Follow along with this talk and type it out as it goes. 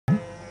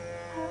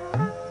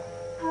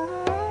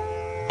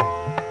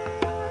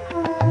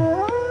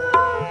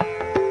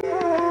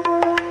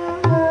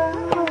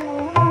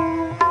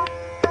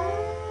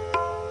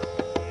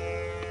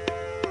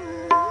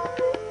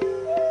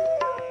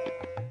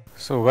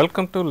So,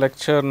 welcome to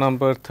lecture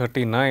number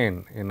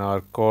 39 in our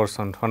course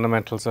on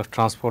fundamentals of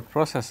transport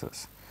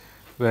processes,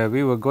 where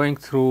we were going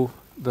through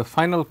the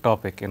final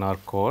topic in our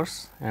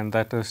course, and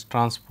that is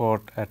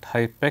transport at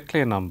high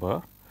Peclet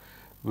number,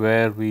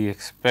 where we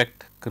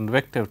expect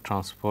convective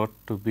transport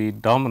to be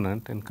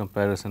dominant in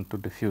comparison to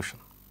diffusion.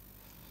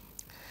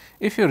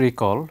 If you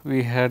recall,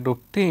 we had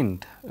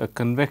obtained a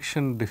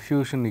convection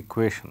diffusion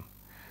equation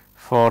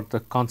for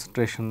the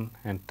concentration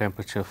and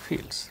temperature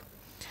fields,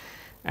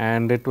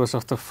 and it was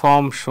of the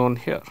form shown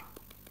here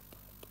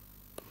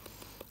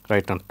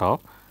right on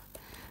top.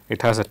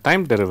 It has a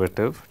time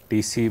derivative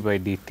dc by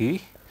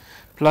dt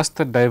plus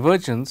the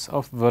divergence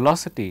of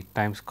velocity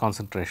times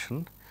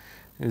concentration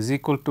is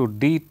equal to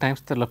d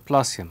times the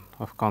Laplacian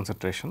of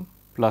concentration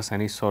plus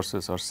any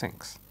sources or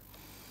sinks.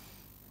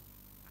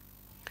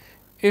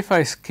 If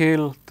I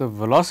scale the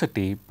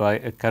velocity by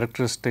a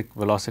characteristic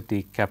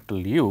velocity capital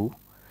U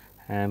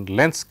and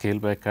length scale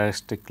by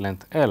characteristic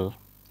length L,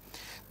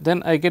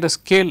 then I get a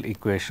scale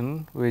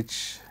equation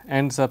which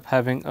ends up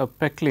having a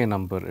Peclet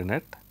number in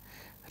it,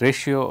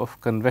 ratio of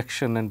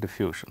convection and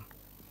diffusion.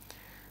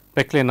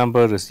 Peclet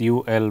number is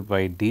UL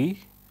by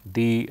D.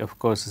 D of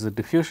course is a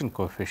diffusion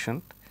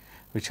coefficient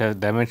which has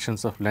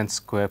dimensions of length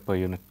square per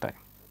unit time.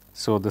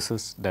 So, this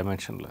is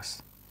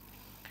dimensionless.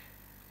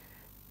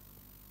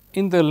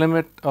 In the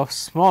limit of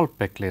small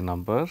Peclet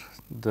number,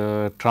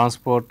 the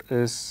transport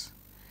is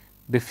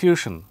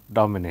diffusion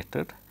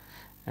dominated,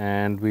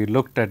 and we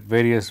looked at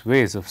various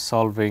ways of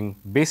solving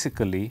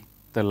basically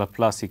the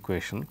Laplace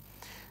equation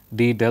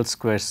d del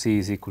square c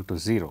is equal to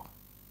 0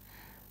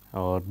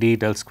 or d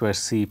del square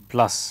c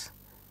plus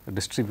a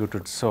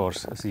distributed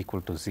source is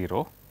equal to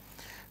 0.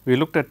 We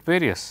looked at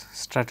various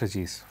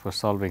strategies for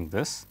solving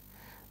this,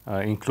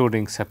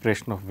 including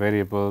separation of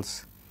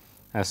variables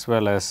as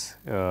well as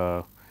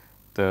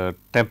the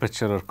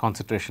temperature or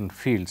concentration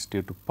fields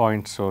due to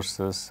point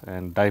sources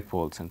and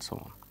dipoles and so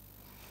on.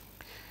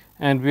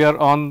 And we are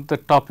on the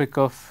topic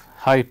of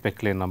high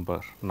Peclet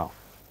number now.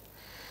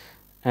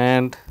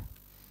 And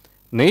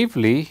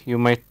naively you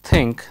might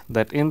think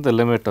that in the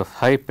limit of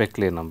high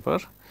Peclet number,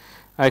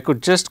 I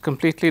could just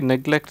completely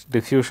neglect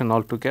diffusion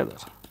altogether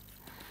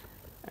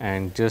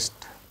and just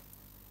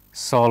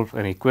solve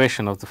an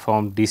equation of the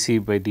form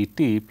dc by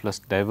dt plus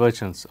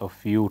divergence of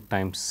u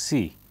times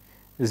c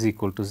is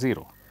equal to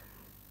 0.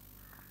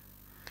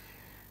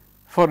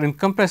 For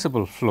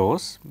incompressible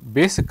flows,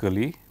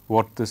 basically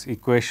what this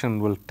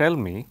equation will tell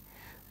me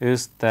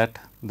is that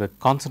the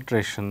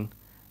concentration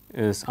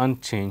is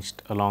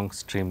unchanged along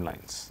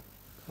streamlines.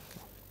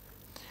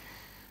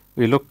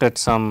 We looked at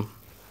some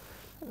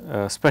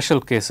special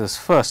cases.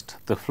 First,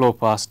 the flow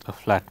past a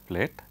flat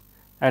plate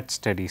at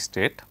steady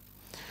state.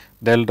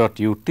 Del dot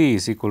ut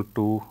is equal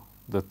to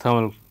the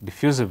thermal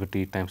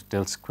diffusivity times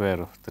del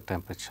square of the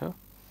temperature.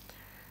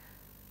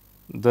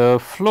 The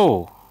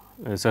flow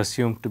is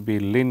assumed to be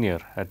linear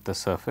at the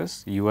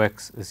surface,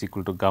 ux is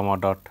equal to gamma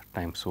dot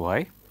times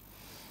y,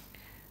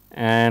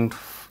 and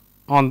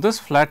on this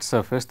flat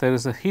surface there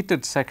is a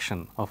heated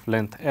section of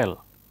length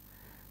L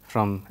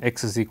from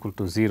x is equal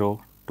to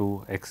 0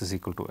 to x is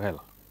equal to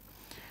L,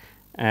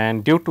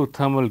 and due to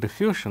thermal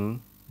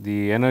diffusion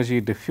the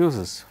energy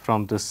diffuses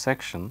from this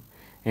section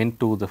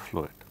into the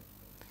fluid,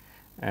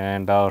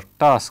 and our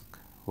task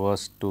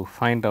was to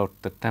find out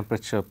the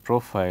temperature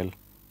profile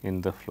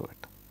in the fluid.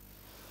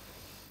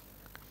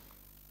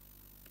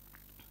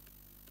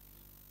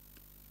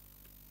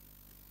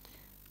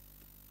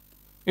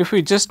 If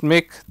we just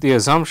make the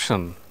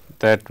assumption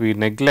that we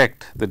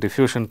neglect the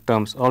diffusion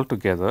terms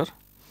altogether,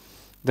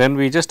 then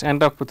we just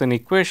end up with an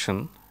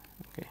equation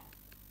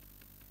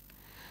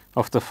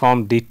of the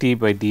form dt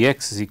by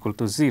dx is equal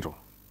to 0.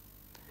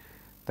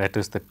 That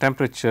is, the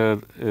temperature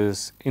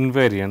is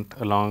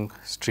invariant along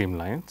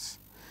streamlines,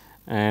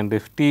 and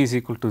if T is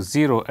equal to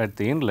 0 at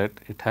the inlet,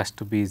 it has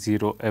to be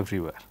 0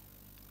 everywhere.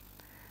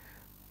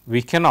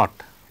 We cannot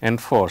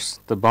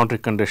enforce the boundary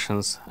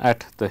conditions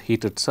at the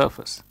heated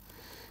surface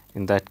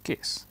in that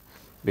case,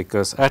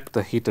 because at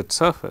the heated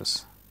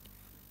surface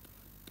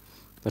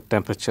the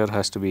temperature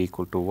has to be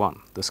equal to 1,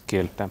 the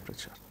scale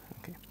temperature.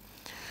 Okay.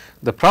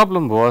 The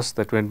problem was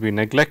that when we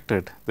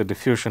neglected the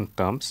diffusion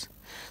terms,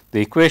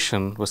 the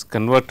equation was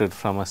converted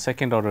from a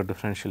second order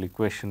differential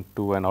equation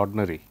to an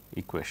ordinary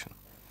equation.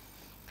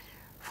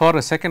 For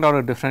a second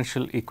order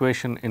differential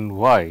equation in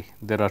y,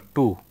 there are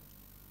two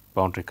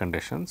boundary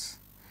conditions.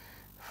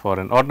 For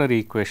an ordinary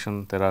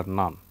equation, there are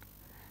none.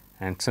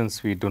 And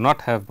since we do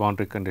not have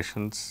boundary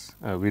conditions,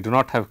 we do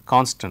not have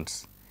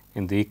constants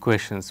in the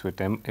equations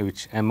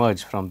which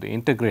emerge from the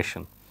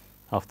integration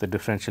of the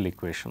differential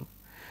equation,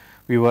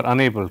 we were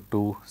unable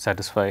to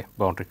satisfy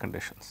boundary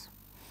conditions.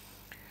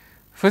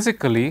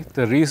 Physically,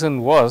 the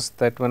reason was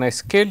that when I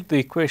scaled the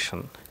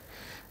equation,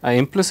 I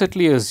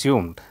implicitly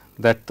assumed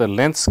that the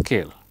length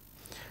scale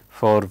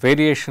for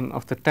variation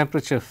of the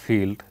temperature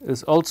field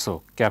is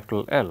also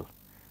capital L,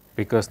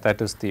 because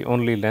that is the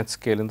only length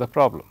scale in the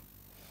problem.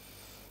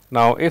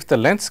 Now, if the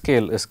length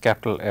scale is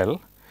capital L,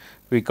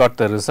 we got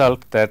the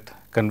result that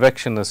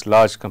convection is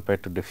large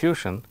compared to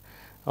diffusion,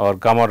 or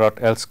gamma dot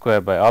L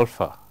square by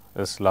alpha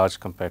is large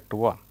compared to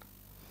 1.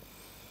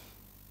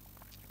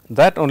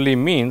 That only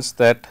means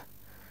that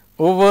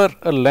over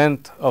a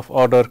length of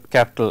order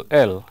capital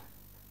L,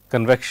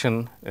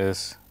 convection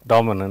is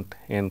dominant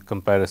in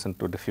comparison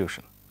to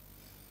diffusion.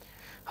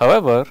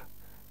 However,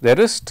 there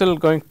is still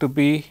going to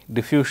be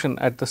diffusion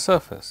at the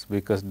surface,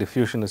 because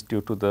diffusion is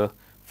due to the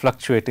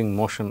fluctuating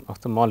motion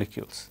of the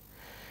molecules.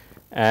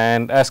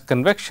 And as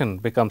convection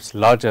becomes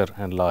larger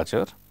and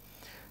larger,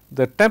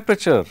 the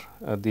temperature,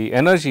 the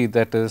energy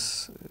that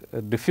is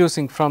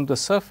diffusing from the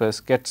surface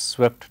gets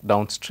swept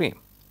downstream,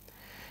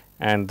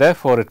 and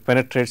therefore, it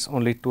penetrates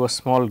only to a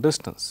small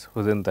distance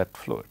within that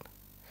fluid.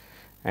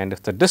 And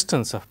if the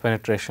distance of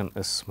penetration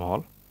is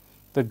small,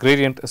 the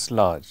gradient is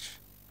large,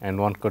 and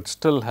one could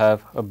still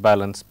have a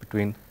balance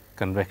between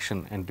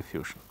convection and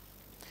diffusion.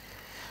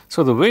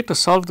 So, the way to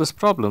solve this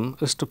problem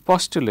is to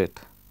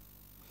postulate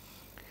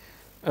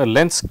a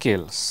length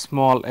scale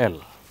small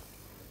l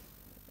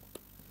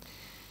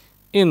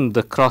in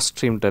the cross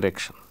stream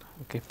direction.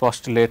 Okay,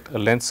 postulate a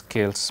length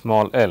scale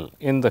small l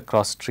in the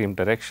cross stream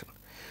direction,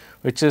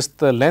 which is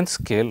the length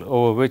scale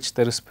over which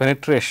there is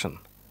penetration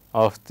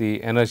of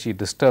the energy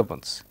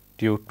disturbance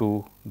due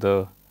to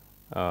the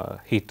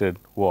heated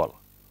wall.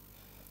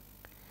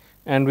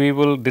 And we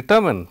will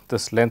determine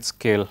this length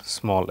scale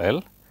small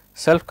l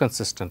self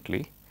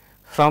consistently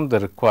from the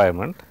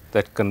requirement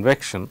that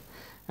convection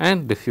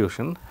and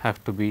diffusion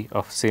have to be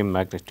of same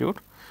magnitude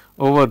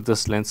over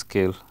this length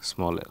scale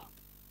small l.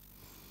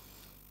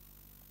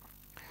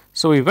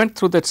 So, we went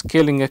through that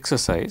scaling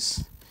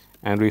exercise,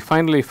 and we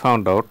finally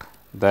found out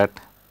that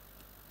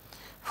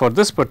for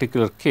this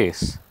particular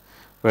case,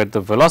 where the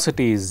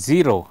velocity is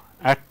 0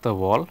 at the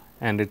wall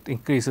and it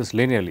increases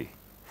linearly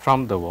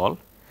from the wall,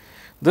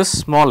 this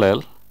small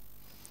l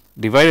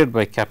divided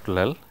by capital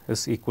L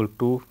is equal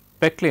to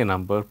Peclet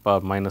number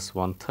power minus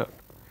 1/3,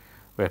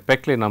 where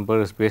Peclet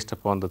number is based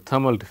upon the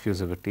thermal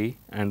diffusivity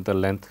and the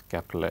length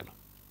capital L.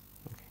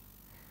 Okay.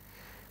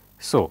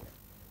 So,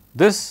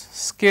 this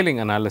scaling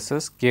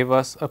analysis gave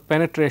us a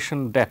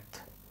penetration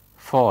depth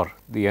for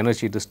the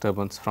energy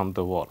disturbance from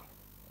the wall.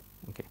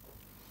 Okay.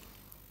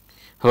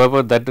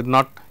 However, that did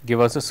not give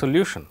us a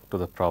solution to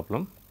the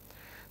problem.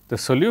 The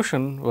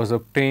solution was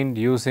obtained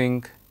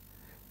using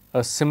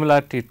a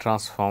similarity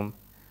transform,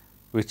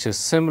 which is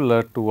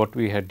similar to what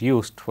we had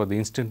used for the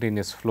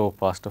instantaneous flow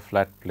past a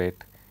flat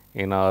plate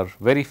in our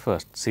very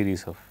first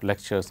series of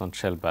lectures on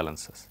shell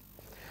balances.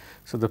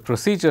 So, the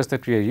procedures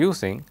that we are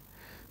using,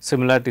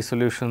 similarity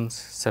solutions,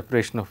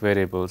 separation of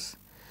variables,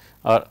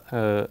 are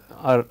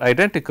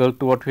identical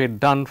to what we had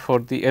done for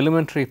the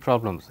elementary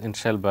problems in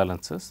shell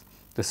balances,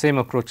 the same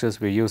approaches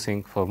we are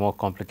using for more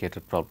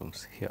complicated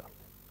problems here.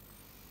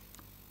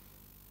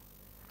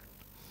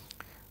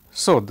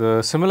 So,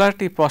 the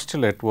similarity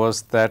postulate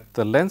was that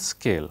the length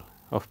scale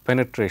of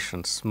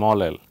penetration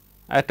small l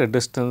at a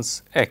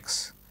distance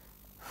x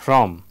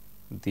from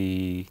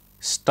the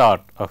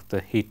start of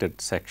the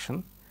heated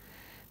section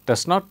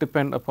does not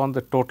depend upon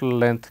the total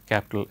length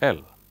capital L,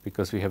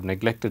 because we have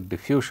neglected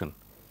diffusion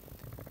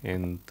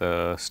in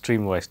the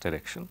streamwise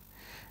direction,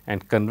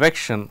 and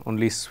convection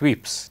only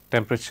sweeps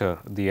temperature,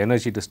 the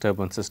energy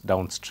disturbances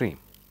downstream.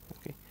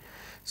 Okay.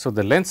 So,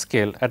 the length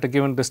scale at a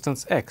given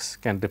distance x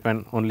can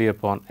depend only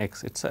upon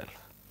x itself,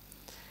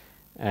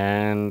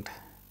 and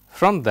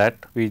from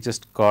that we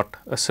just got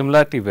a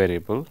similarity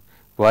variable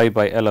y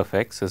by L of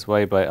x is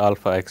y by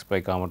alpha x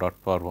by gamma dot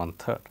power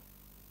 1/3.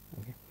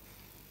 Okay.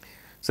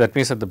 So, that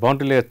means that the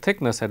boundary layer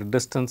thickness at a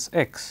distance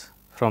x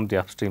from the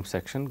upstream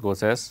section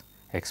goes as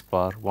x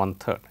power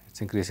 1/3. It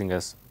is increasing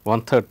as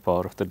 1/3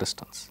 power of the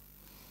distance.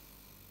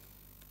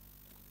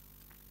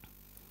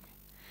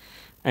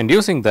 And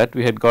using that,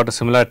 we had got a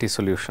similarity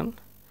solution.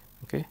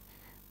 Okay.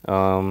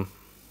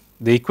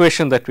 The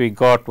equation that we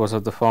got was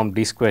of the form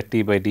d square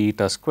t by d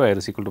eta square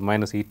is equal to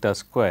minus eta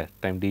square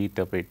times d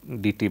eta by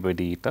dt by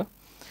d eta,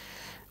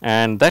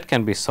 and that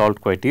can be solved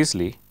quite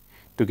easily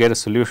to get a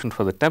solution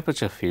for the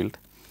temperature field,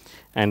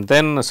 and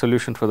then a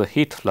solution for the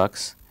heat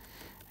flux,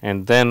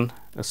 and then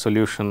a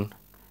solution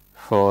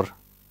for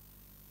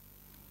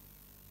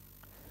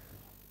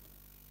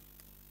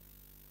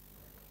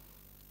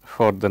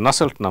the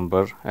Nusselt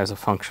number as a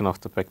function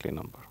of the Peclet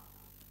number.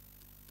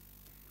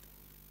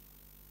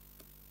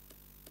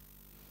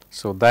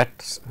 So,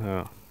 that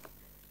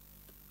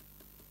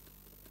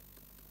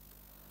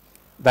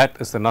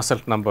is the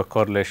Nusselt number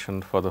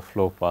correlation for the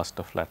flow past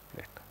a flat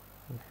plate.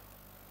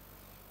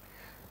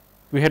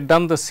 We had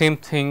done the same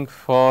thing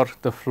for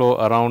the flow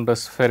around a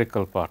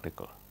spherical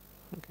particle.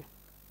 Okay.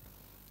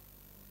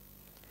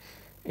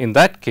 In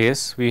that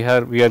case, we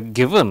are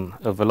given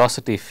a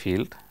velocity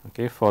field,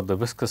 okay, for the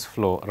viscous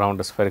flow around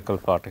a spherical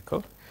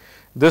particle.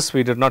 This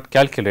we did not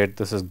calculate,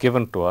 this is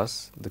given to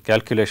us. The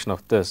calculation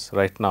of this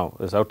right now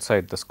is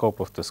outside the scope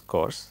of this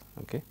course.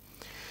 Okay.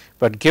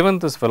 But given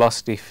this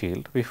velocity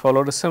field, we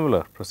followed a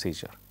similar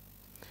procedure.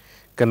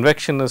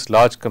 Convection is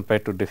large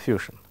compared to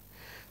diffusion.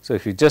 So,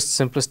 if you just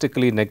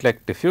simplistically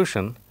neglect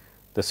diffusion,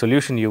 the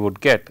solution you would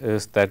get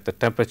is that the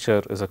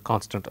temperature is a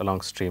constant along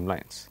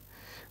streamlines.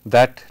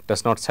 that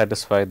does not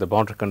satisfy the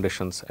boundary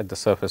conditions at the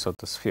surface of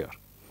the sphere.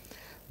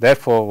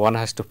 Therefore, one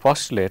has to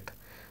postulate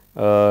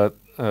a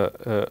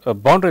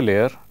boundary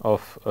layer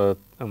of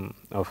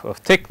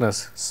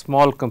thickness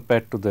small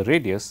compared to the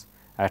radius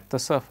at the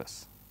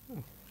surface.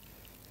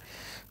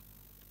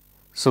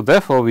 So,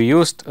 therefore, we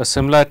used a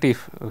similarity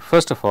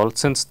first of all,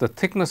 since the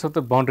thickness of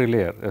the boundary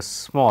layer is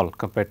small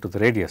compared to the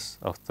radius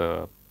of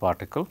the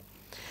particle,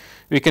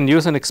 we can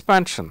use an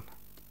expansion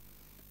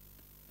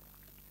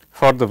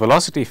for the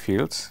velocity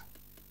fields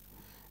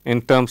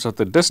in terms of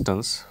the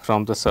distance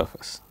from the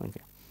surface.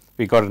 Okay.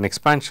 We got an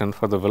expansion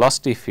for the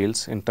velocity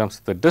fields in terms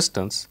of the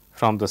distance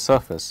from the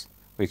surface,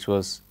 which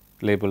was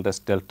labeled as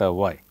delta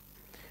y.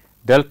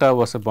 Delta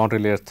was a boundary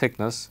layer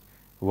thickness,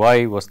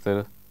 y was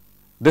the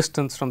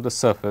distance from the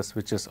surface,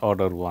 which is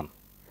order 1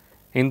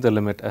 in the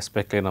limit as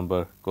Peclet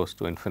number goes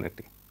to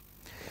infinity.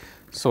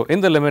 So,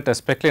 in the limit as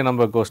Peclet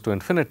number goes to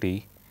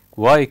infinity,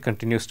 y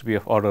continues to be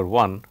of order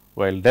 1,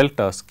 while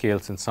delta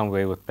scales in some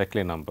way with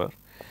Peclet number,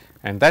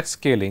 and that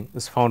scaling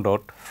is found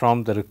out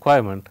from the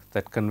requirement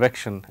that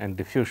convection and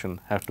diffusion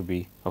have to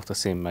be of the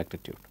same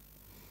magnitude.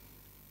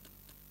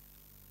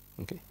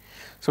 Okay.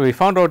 So, we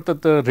found out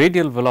that the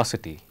radial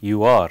velocity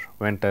u r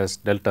went as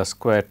delta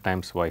square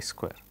times y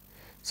square.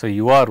 So,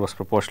 u r was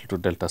proportional to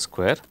delta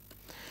square,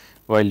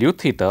 while u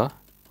theta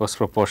was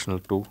proportional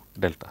to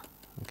delta.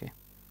 Okay.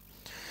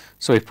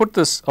 So, we put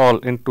this all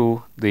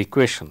into the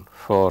equation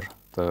for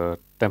the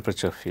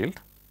temperature field,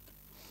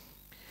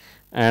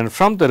 and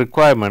from the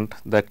requirement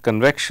that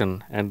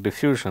convection and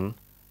diffusion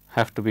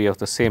have to be of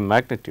the same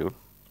magnitude,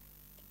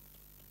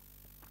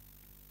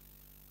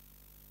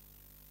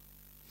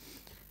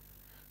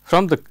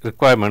 from the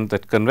requirement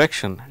that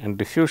convection and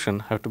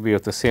diffusion have to be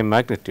of the same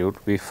magnitude,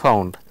 we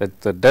found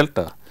that the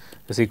delta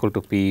is equal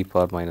to p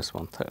power minus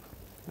 1/3.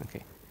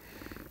 Okay.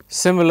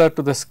 Similar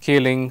to the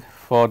scaling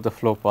for the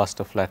flow past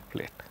a flat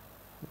plate.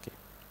 Okay.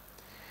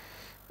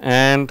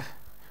 And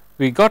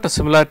we got a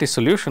similarity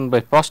solution by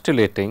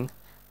postulating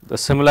the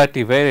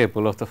similarity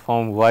variable of the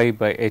form y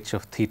by h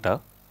of theta,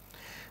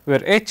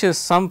 where h is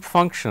some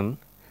function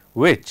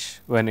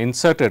which, when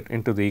inserted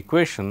into the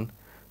equation,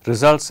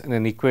 results in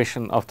an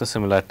equation of the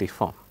similarity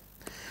form.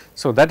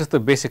 So, that is the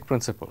basic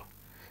principle.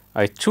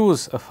 I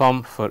choose a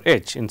form for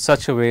h in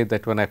such a way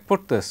that when I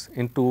put this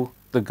into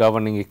the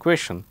governing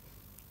equation,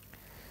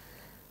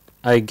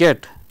 I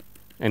get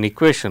an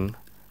equation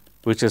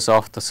which is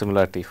of the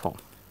similarity form.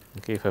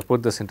 Okay. If I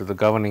put this into the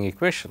governing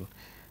equation,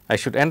 I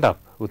should end up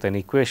with an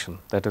equation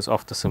that is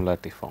of the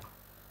similarity form.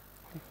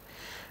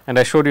 And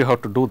I showed you how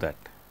to do that.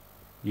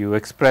 You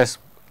express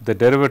the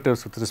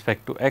derivatives with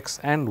respect to x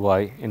and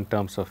y in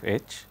terms of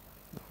h,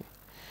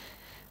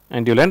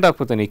 and you will end up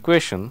with an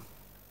equation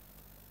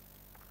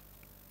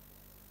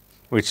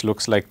which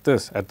looks like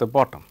this at the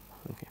bottom.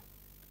 Okay.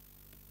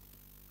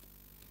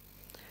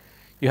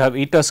 You have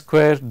eta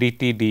square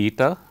dt d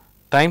eta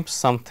times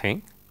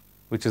something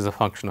which is a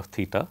function of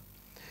theta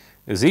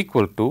is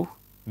equal to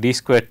d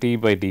square t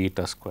by d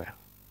eta square.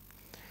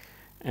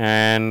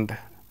 And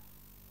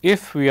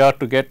if we are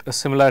to get a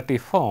similarity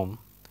form,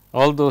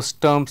 all those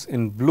terms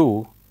in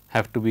blue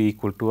have to be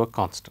equal to a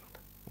constant.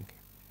 Okay.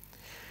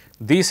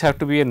 These have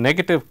to be a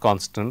negative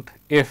constant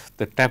if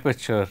the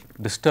temperature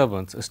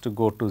disturbance is to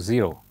go to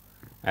 0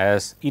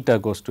 as eta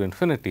goes to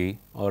infinity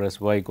or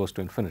as y goes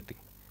to infinity,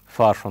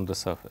 far from the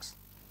surface.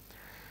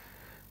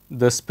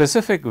 The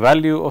specific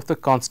value of the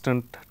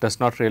constant does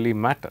not really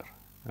matter.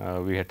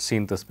 We had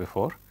seen this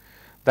before.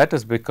 That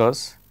is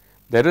because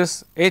there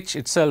is h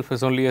itself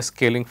is only a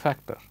scaling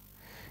factor.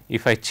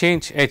 If I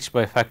change h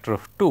by a factor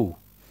of 2,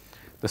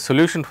 the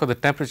solution for the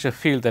temperature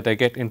field that I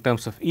get in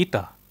terms of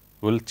eta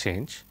will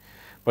change,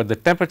 but the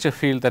temperature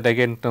field that I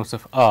get in terms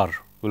of r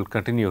will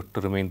continue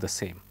to remain the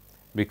same,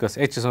 because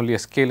h is only a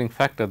scaling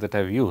factor that I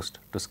have used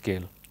to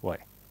scale y.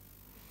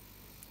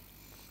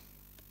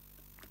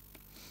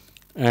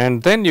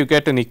 And then you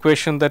get an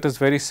equation that is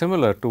very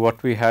similar to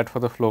what we had for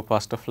the flow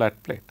past a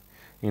flat plate.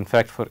 In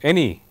fact, for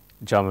any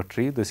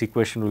geometry, this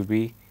equation will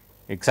be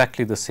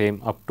exactly the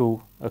same up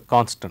to a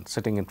constant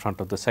sitting in front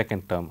of the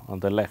second term on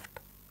the left.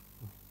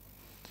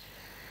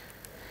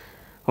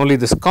 Only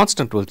this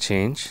constant will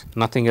change,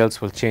 nothing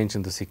else will change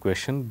in this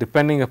equation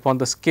depending upon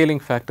the scaling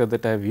factor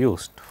that I have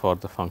used for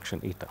the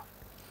function eta.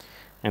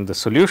 And the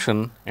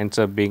solution ends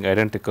up being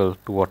identical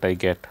to what I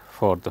get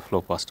for the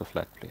flow past a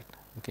flat plate.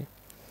 Okay.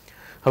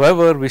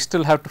 However, we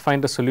still have to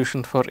find a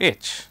solution for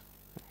h.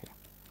 Okay.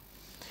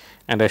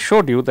 And I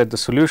showed you that the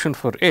solution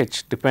for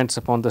h depends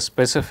upon the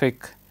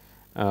specific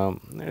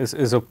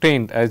is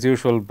obtained as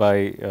usual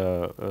by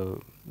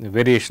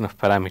variation of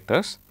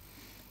parameters.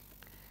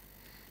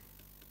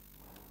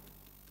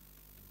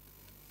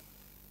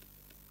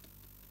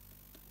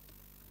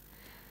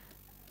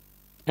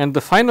 And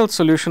the final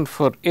solution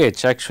for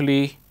h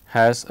actually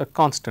has a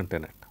constant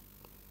in it.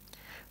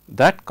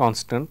 That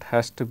constant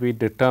has to be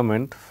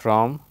determined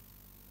from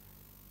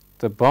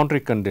the boundary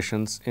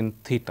conditions in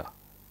theta.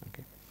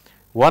 Okay.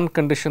 One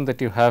condition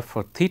that you have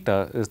for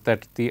theta is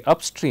that the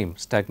upstream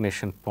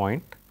stagnation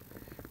point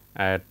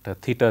at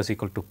theta is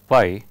equal to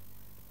pi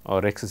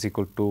or x is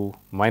equal to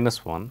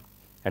 -1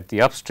 at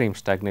the upstream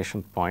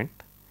stagnation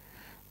point,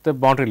 the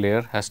boundary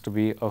layer has to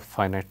be of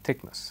finite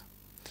thickness.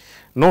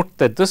 Note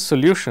that this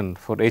solution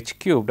for h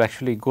cubed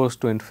actually goes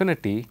to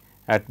infinity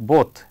at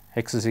both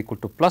x is equal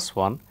to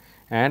 +1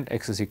 and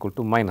x is equal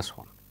to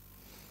 -1.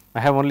 I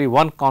have only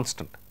one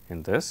constant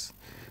in this.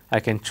 I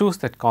can choose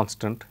that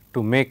constant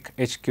to make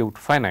h cubed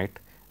finite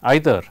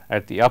either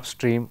at the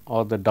upstream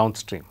or the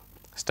downstream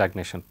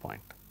stagnation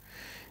point.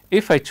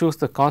 If I choose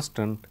the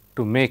constant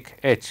to make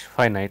h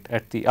finite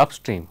at the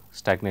upstream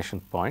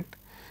stagnation point,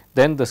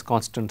 then this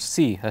constant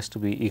c has to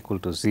be equal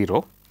to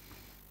 0,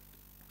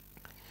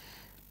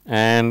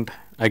 and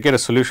I get a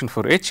solution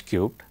for h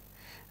cubed,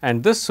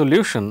 and this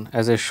solution,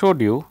 as I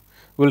showed you,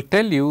 will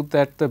tell you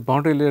that the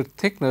boundary layer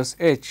thickness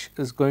h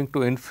is going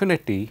to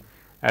infinity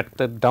at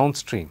the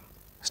downstream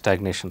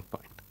stagnation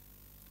point.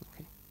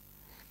 Okay.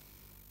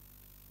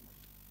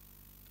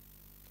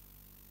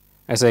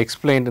 As I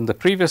explained in the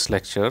previous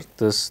lecture,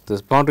 this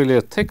boundary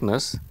layer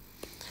thickness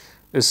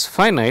is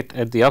finite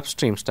at the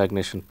upstream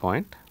stagnation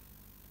point.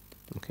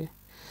 Okay.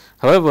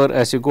 However,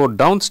 as you go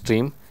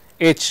downstream,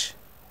 h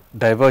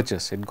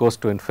diverges, it goes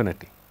to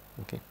infinity.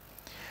 Okay.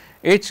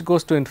 H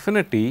goes to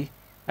infinity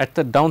at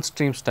the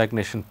downstream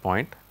stagnation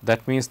point.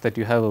 That means that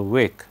you have a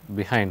wake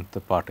behind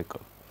the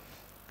particle.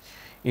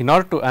 In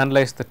order to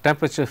analyze the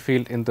temperature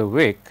field in the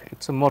wake, it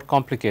is a more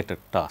complicated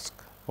task.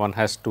 One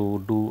has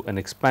to do an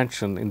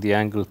expansion in the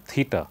angle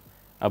theta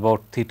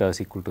about theta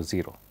is equal to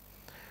 0,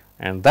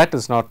 and that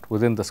is not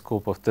within the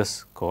scope of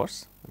this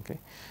course. Okay.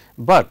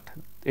 But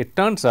it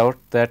turns out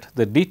that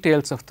the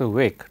details of the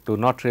wake do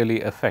not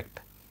really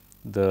affect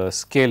the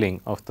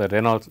scaling of the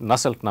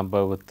Reynolds-Nusselt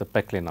number with the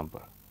Peclet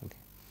number. Okay.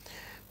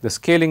 The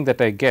scaling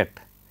that I get,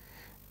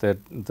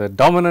 the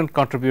dominant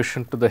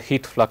contribution to the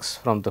heat flux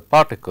from the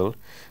particle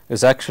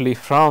is actually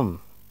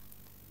from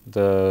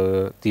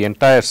the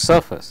entire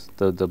surface,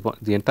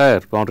 the entire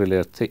boundary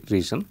layer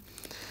region,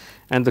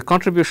 and the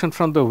contribution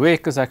from the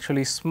wake is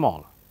actually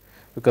small,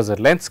 because the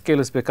length scale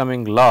is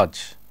becoming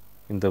large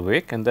in the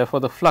wake, and therefore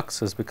the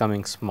flux is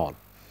becoming small.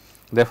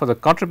 Therefore, the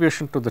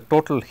contribution to the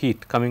total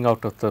heat coming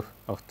out of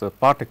the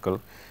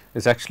particle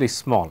is actually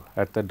small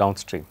at the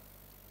downstream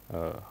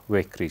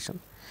wake region,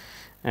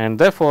 and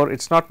therefore,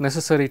 it is not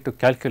necessary to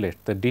calculate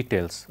the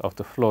details of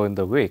the flow in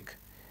the wake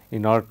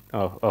in order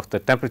of the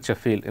temperature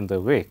field in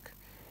the wake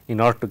in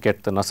order to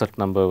get the Nusselt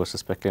number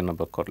versus Peclet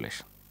number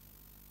correlation.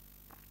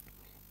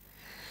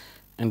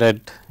 And I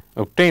had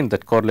obtained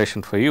that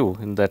correlation for you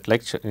in that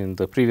lecture, in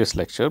the previous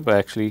lecture, by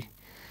actually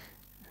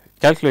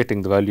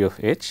calculating the value of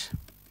h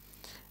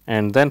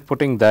and then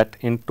putting that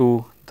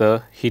into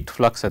the heat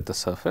flux at the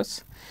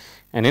surface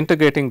and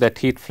integrating that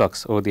heat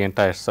flux over the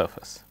entire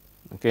surface.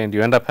 Okay, and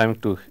you end up having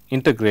to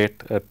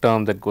integrate a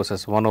term that goes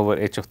as 1 over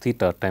h of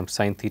theta times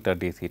sin theta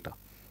d theta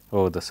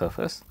over the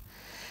surface.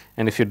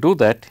 And if you do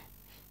that,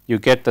 you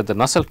get that the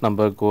Nusselt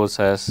number goes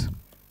as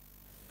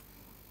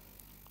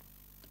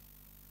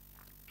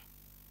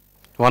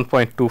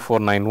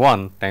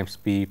 1.2491 times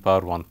p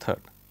power 1/3,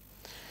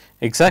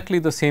 exactly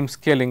the same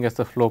scaling as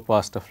the flow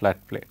past a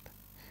flat plate.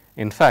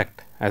 In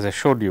fact, as I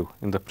showed you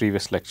in the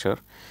previous lecture,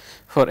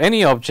 for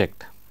any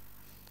object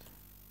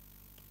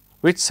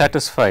which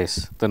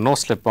satisfies the no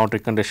slip boundary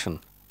condition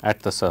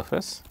at the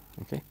surface,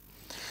 okay,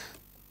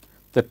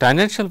 the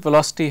tangential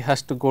velocity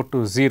has to go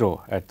to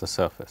 0 at the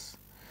surface.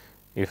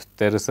 If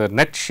there is a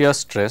net shear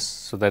stress,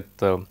 so that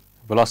the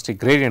velocity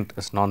gradient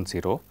is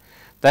non-zero,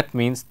 that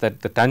means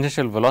that the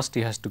tangential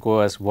velocity has to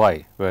go as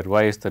y, where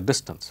y is the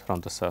distance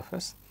from the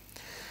surface.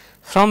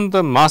 From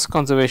the mass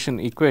conservation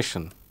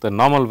equation, the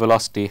normal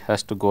velocity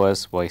has to go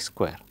as y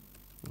square.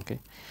 Okay.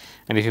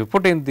 And if you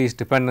put in these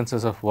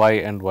dependencies of y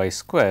and y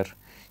square,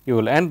 you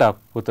will end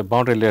up with a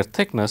boundary layer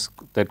thickness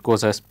that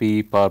goes as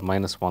p power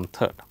minus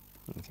 1/3.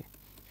 Okay.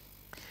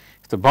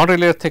 If the boundary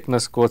layer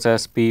thickness goes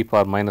as p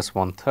power minus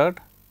 1/3,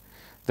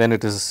 then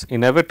it is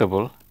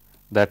inevitable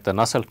that the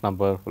Nusselt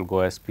number will go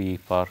as p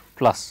power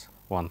plus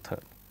 1/3.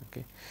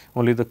 Okay.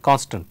 Only the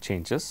constant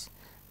changes.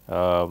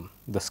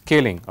 The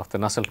scaling of the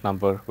Nusselt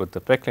number with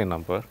the Peclet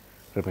number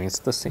remains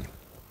the same.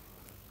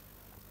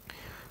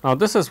 Now,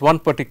 this is one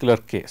particular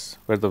case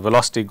where the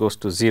velocity goes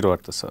to 0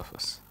 at the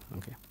surface.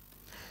 Okay.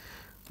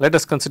 Let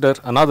us consider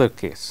another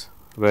case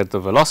where the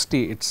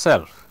velocity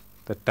itself,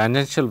 the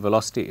tangential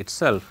velocity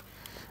itself,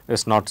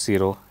 is not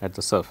 0 at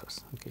the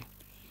surface. Okay.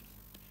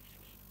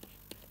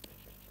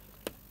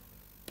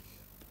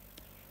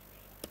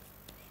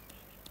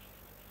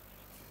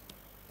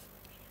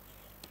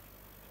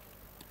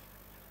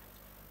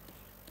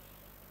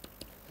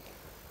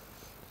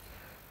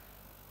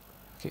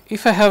 Okay.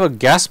 If I have a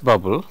gas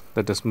bubble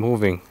that is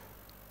moving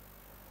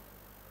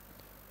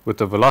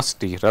with a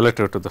velocity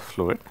relative to the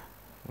fluid,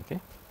 okay,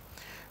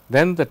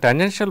 then the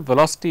tangential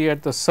velocity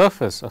at the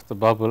surface of the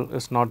bubble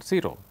is not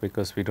 0,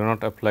 because we do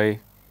not apply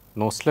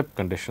no slip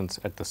conditions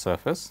at the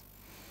surface.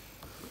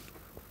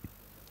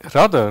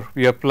 Rather,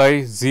 we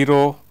apply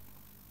 0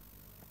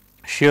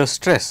 shear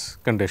stress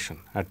condition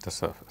at the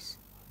surface.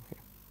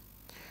 Okay.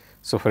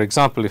 So, for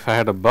example, if I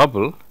had a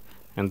bubble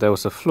and there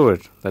was a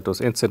fluid that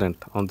was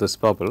incident on this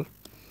bubble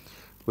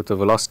with a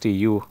velocity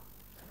u,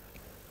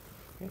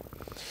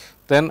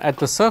 then at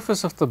the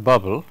surface of the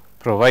bubble,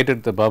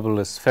 provided the bubble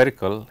is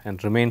spherical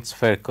and remains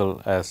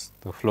spherical as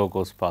the flow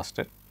goes past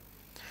it,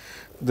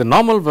 the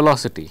normal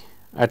velocity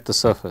at the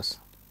surface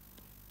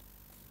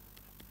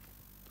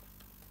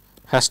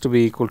has to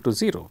be equal to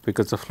 0,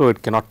 because the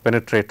fluid cannot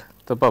penetrate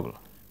the bubble.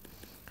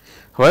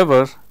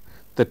 However,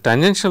 the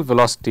tangential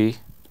velocity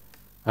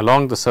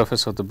along the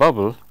surface of the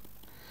bubble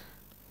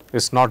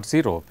is not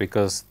 0,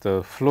 because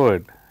the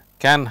fluid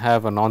can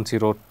have a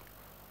non-zero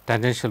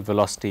tangential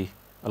velocity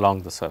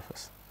along the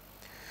surface.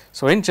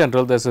 So, in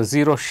general there is a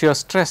 0 shear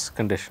stress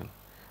condition,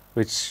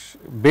 which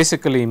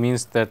basically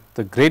means that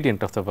the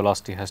gradient of the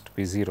velocity has to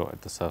be 0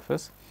 at the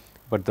surface,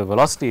 but the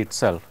velocity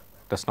itself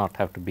does not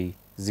have to be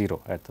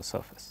 0 at the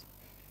surface.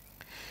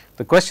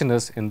 The question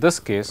is, in this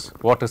case,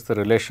 what is the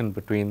relation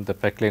between the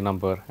Peclet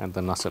number and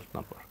the Nusselt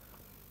number?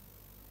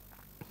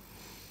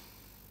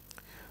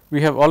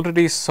 We have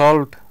already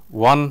solved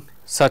one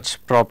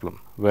such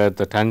problem where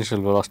the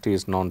tangential velocity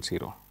is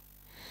non-zero,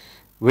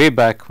 way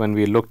back when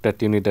we looked at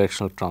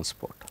unidirectional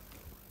transport.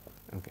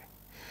 Okay.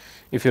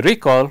 If you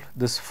recall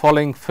this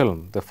following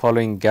film, the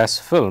following gas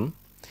film,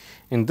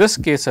 in this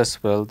case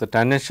as well the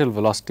tangential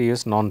velocity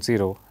is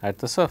non-zero at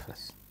the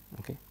surface.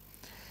 Okay.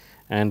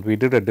 And we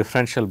did a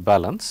differential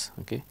balance.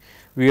 Okay.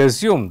 We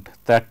assumed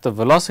that the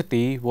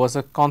velocity was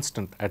a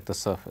constant at the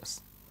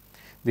surface.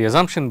 The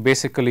assumption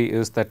basically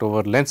is that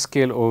over length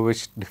scale over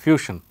which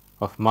diffusion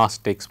of mass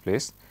takes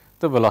place,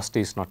 the velocity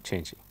is not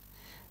changing.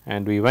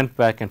 And we went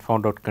back and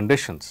found out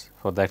conditions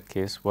for that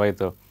case, why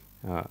the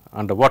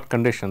under what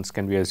conditions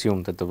can we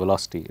assume that the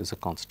velocity is a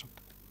constant.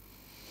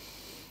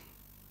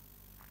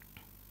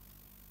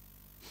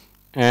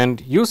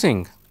 And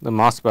using the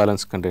mass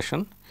balance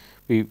condition,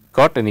 we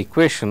got an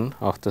equation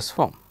of this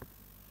form: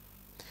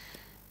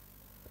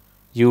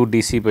 u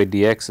dc by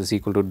dx is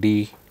equal to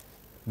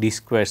d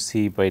square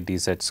c by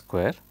dz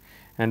square,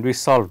 and we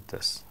solved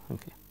this.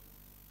 Okay.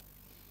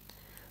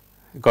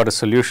 We got a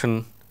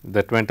solution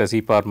that went as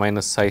e power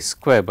minus psi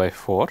square by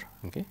 4.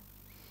 Okay.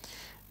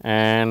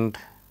 And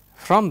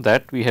from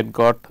that we had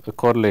got a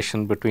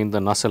correlation between the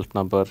Nusselt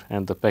number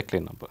and the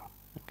Peclet number.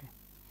 Okay.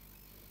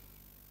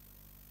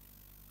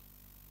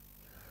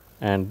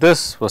 And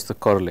this was the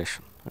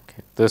correlation.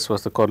 Okay. This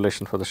was the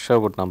correlation for the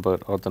Sherwood number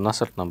or the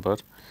Nusselt number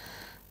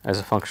as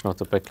a function of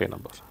the Peclet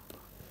number.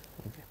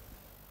 Okay.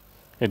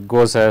 It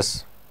goes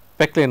as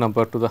Peclet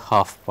number to the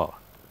half power,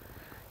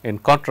 in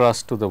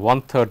contrast to the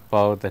 1/3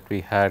 power that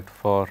we had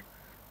for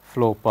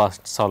flow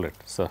past solid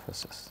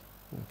surfaces.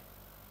 Okay.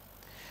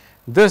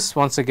 This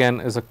once again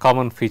is a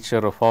common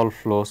feature of all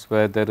flows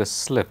where there is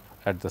slip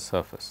at the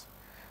surface,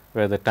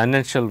 where the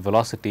tangential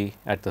velocity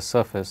at the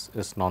surface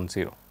is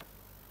non-zero.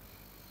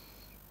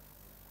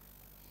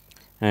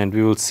 And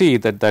we will see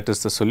that that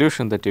is the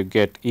solution that you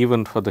get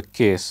even for the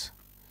case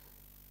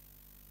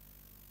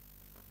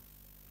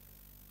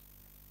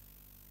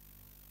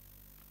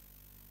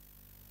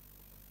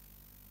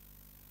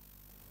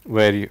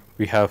where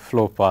we have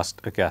flow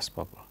past a gas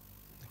bubble.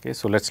 Okay,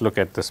 so let us look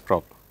at this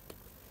problem.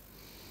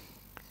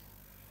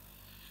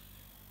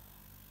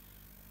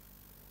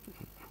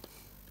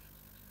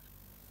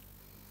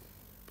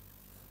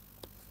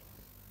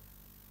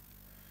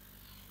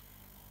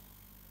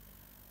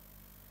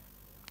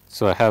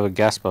 So, I have a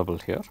gas bubble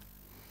here,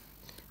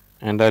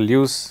 and I will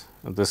use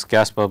this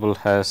gas bubble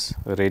has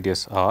a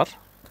radius r,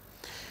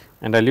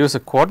 and I will use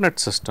a coordinate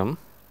system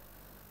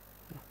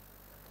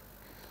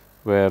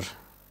where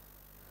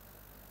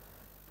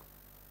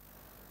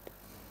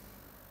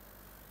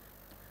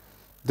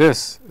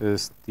this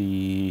is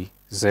the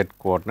z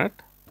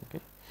coordinate.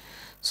 Okay.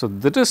 So,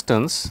 the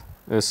distance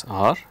is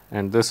r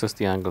and this is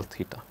the angle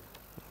theta,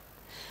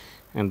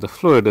 and the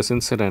fluid is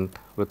incident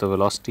with a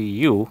velocity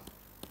u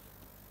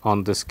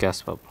on this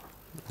gas bubble.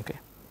 Okay.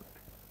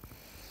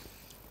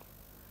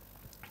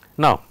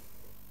 Now,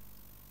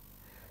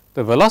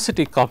 the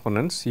velocity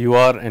components u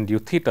r and u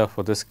theta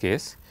for this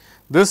case,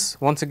 this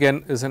once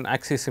again is an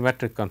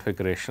axisymmetric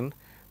configuration.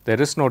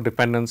 There is no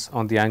dependence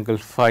on the angle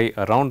phi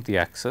around the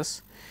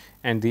axis,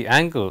 and the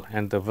angle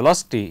and the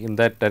velocity in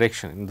that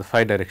direction, in the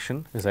phi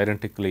direction, is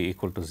identically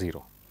equal to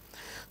 0.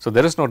 So,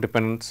 there is no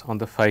dependence on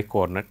the phi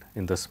coordinate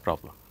in this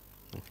problem.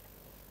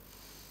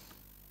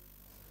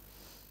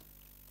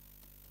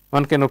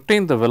 One can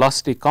obtain the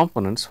velocity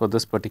components for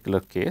this particular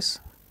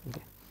case.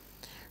 Okay.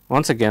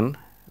 Once again,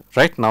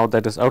 right now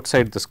that is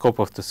outside the scope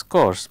of this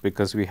course,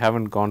 because we have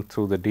not gone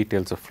through the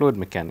details of fluid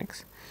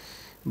mechanics,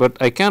 but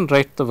I can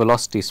write the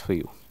velocities for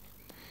you.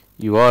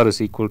 U r is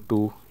equal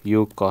to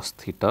u cos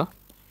theta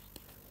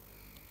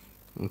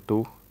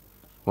into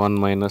 1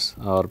 minus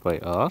r by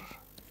r,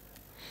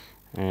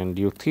 and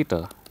u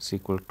theta is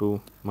equal to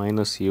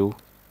minus u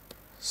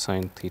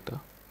sin theta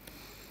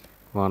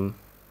 1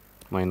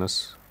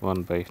 minus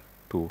 1 by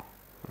 2.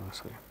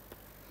 Sorry.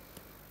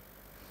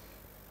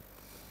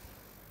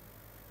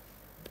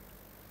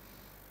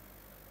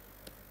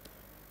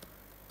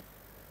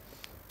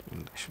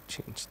 And I should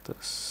change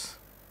this.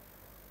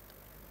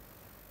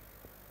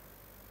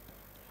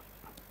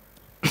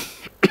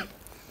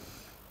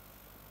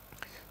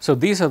 So,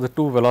 these are the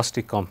two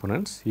velocity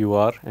components u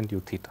r and u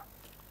theta.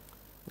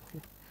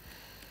 Okay.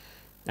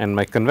 And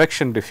my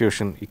convection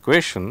diffusion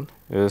equation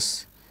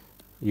is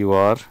u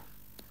r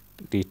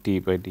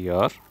dt by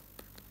dr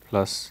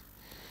plus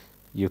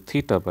u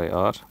theta by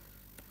r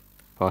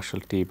partial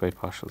t by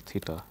partial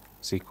theta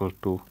is equal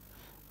to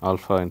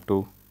alpha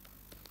into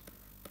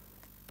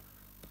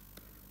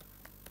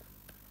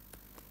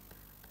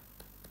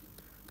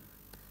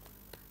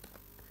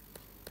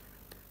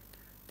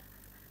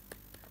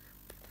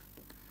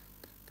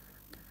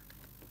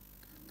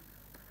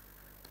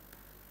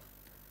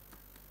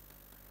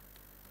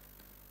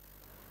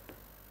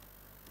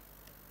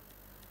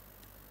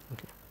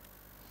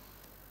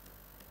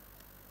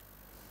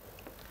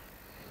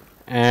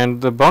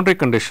and the boundary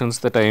conditions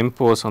that I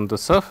impose on the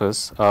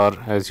surface are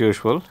as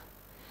usual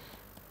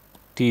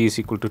t is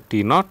equal to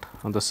t naught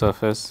on the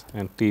surface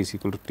and t is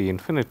equal to t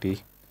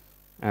infinity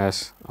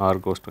as r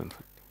goes to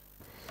infinity.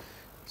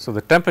 So,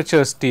 the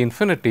temperature is T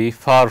infinity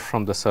far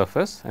from the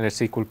surface and it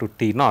is equal to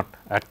T naught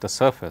at the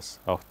surface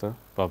of the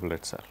bubble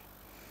itself.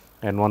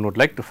 And one would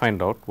like to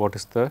find out what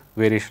is the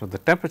variation of the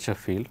temperature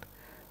field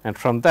and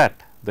from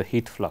that the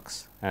heat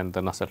flux and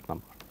the Nusselt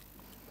number.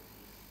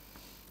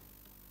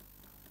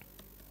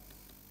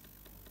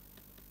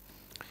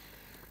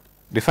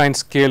 Define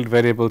scaled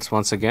variables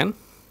once again.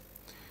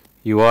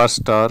 U r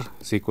star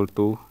is equal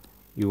to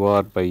u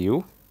r by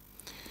u,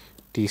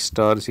 T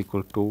star is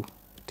equal to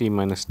T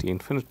minus T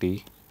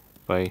infinity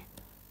by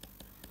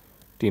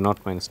T naught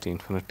minus T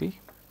infinity,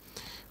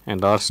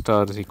 and r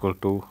star is equal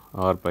to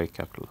r by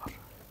capital R.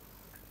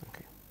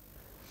 Okay.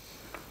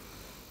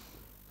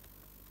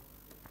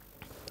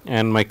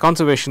 And my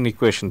conservation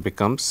equation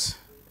becomes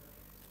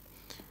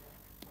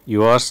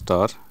u r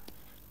star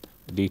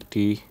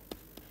dt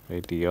by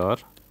dr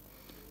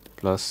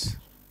plus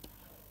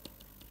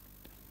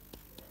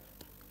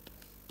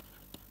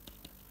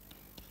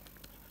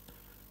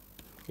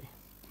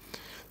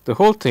the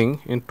whole thing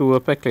into a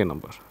Peclet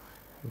number.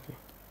 Okay.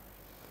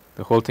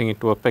 The whole thing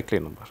into a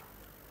Peclet number,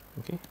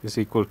 okay, is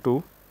equal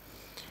to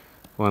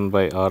 1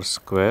 by r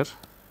square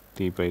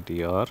t by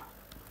dr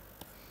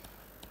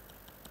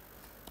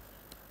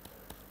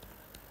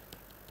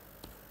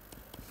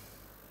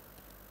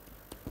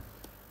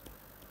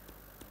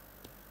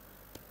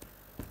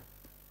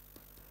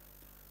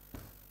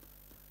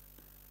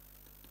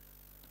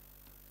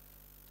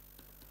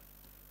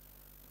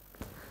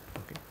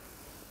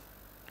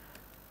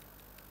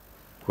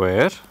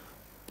where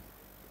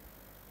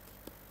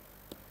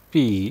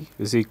P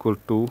is equal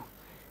to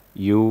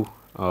u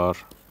r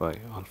by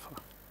alpha.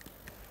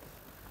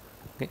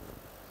 Okay.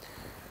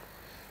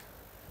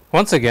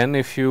 Once again,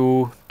 if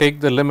you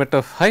take the limit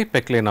of high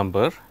Peclet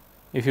number,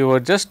 if you were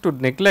just to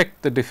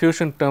neglect the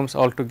diffusion terms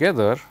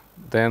altogether,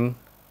 then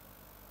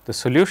the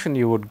solution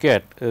you would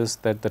get is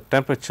that the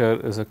temperature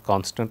is a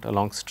constant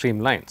along stream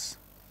lines.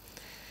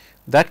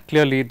 That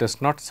clearly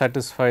does not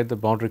satisfy the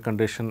boundary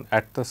condition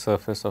at the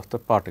surface of the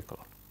particle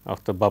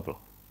of the bubble.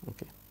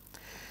 Okay.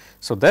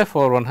 So,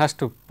 therefore, one has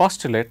to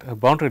postulate a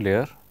boundary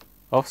layer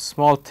of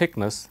small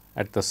thickness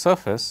at the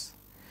surface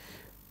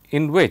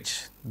in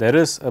which there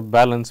is a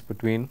balance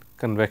between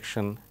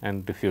convection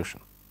and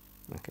diffusion.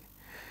 Okay.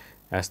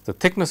 As the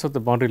thickness of the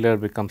boundary layer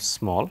becomes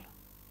small,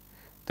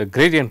 the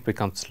gradient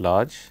becomes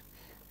large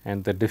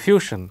and the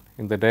diffusion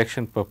in the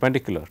direction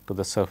perpendicular to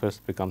the surface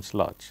becomes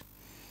large.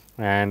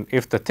 And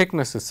if the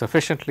thickness is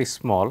sufficiently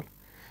small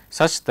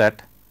such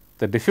that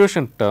the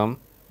diffusion term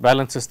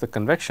balances the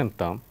convection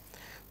term,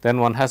 then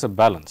one has a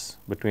balance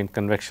between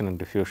convection and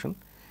diffusion,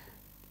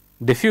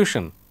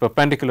 diffusion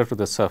perpendicular to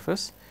the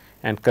surface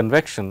and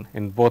convection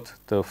in both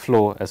the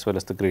flow as well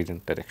as the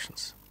gradient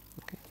directions.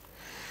 Okay.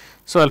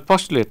 So, I will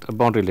postulate a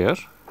boundary layer,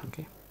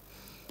 okay,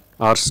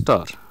 r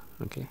star,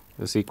 okay,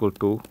 is equal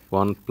to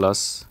 1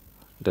 plus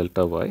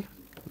delta y.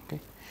 Okay.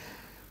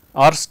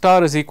 R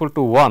star is equal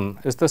to 1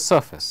 is the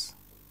surface,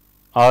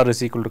 r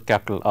is equal to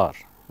capital R,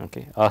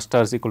 okay. R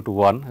star is equal to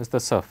 1 is the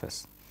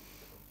surface.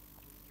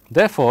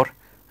 Therefore,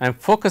 I am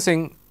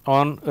focusing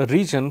on a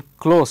region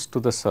close to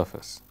the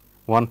surface,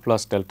 1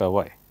 plus delta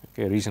y,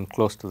 okay, a region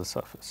close to the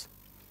surface.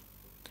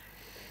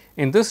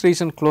 In this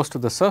region close to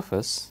the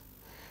surface,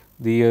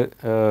 the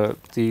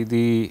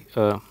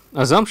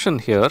assumption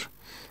here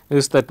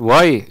is that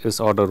y is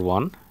order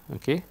 1,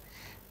 okay.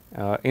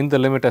 In the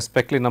limit as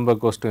Peclet number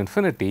goes to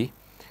infinity,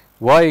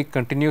 y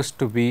continues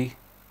to be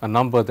a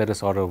number that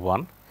is order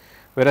 1,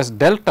 whereas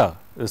delta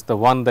is the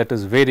one that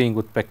is varying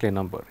with Peclet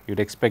number. You would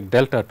expect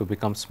delta to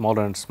become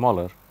smaller and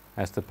smaller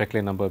as the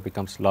Peclet number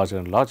becomes larger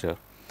and larger.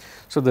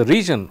 So, the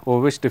region over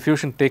which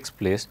diffusion takes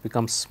place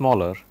becomes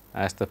smaller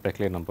as the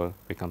Peclet number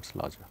becomes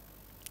larger.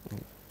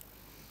 Okay.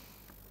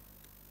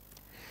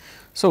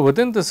 So,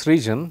 within this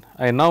region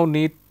I now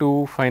need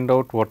to find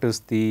out what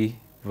is the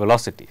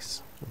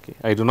velocities. Okay.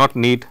 I do not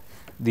need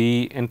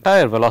the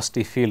entire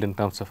velocity field in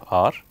terms of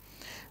r,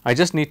 I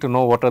just need to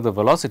know what are the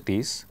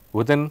velocities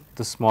within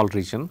the small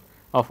region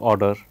of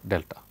order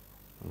delta.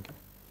 Okay.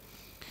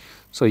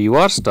 So, u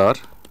r star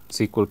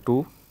is equal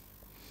to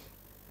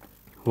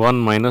 1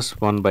 minus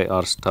 1 by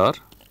r star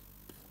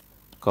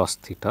cos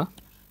theta.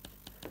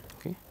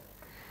 Okay.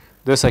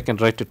 This I can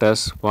write it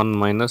as 1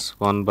 minus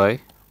 1 by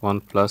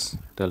 1 plus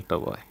delta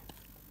y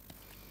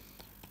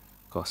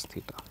cos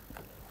theta.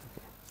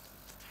 Okay.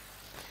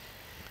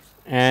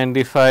 And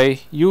if I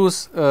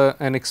use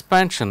an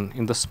expansion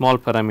in the small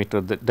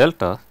parameter the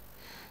delta,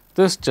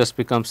 this just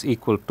becomes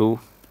equal to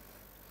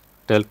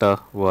delta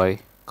y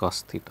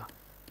cos theta.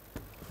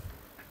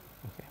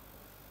 Okay.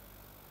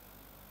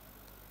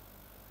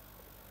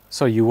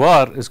 So, u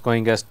r is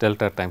going as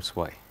delta times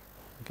y.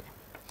 Okay.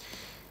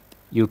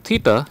 U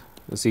theta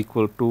is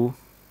equal to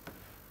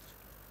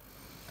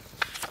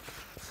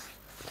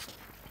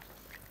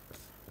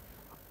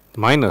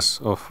minus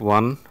of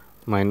 1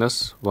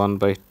 minus 1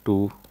 by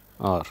 2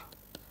 r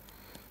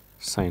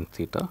sin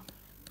theta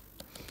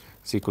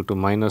is equal to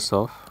minus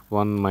of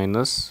 1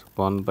 minus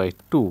 1 by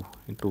 2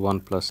 into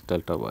 1 plus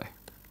delta y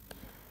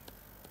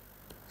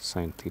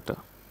sin theta.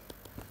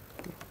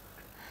 Okay.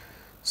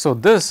 So,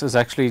 this is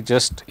actually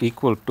just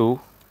equal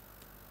to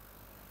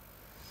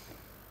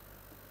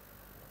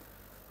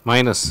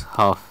minus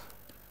half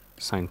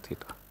sin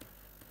theta.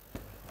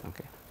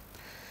 Okay.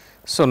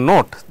 So,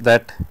 note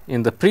that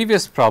in the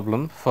previous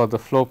problem for the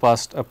flow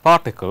past a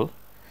particle,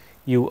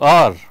 u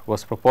r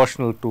was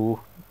proportional to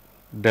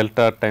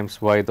delta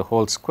times y the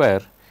whole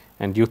square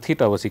and u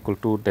theta was equal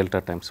to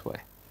delta times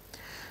y.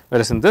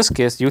 Whereas, in this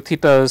case u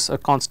theta is a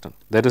constant,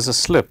 there is a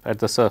slip at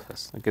the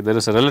surface, okay. There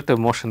is a relative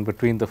motion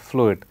between the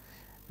fluid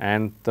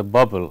and the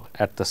bubble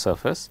at the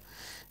surface,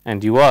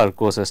 and u r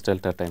goes as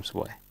delta times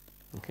y.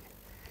 Okay.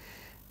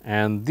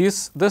 And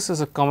this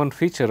is a common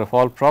feature of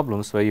all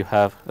problems where you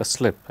have a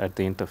slip at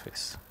the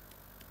interface.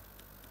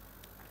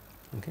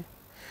 Okay.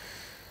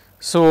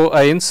 So,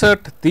 I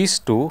insert these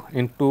two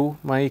into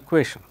my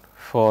equation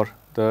for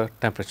the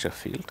temperature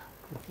field.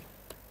 Okay.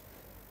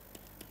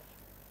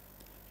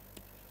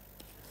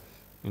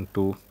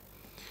 Into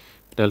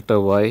delta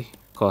y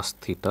cos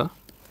theta.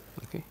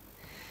 Okay.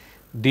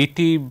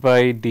 dt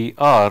by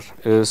dr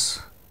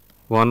is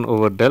 1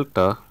 over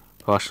delta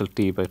partial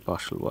t by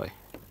partial y.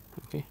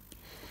 Okay.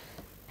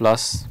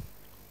 Plus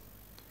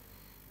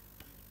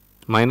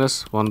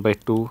minus 1 by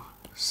 2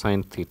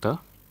 sin theta,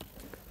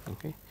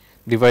 okay,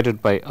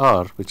 divided by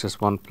r, which is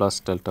 1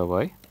 plus delta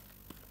y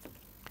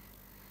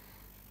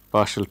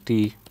partial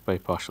t by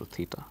partial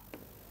theta.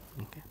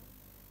 Okay.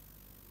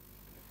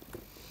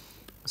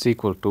 Is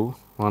equal to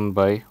 1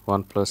 by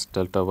 1 plus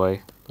delta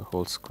y the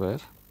whole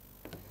square,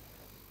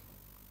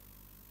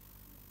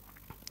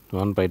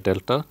 1 by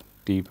delta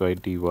d by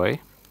dy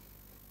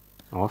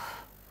of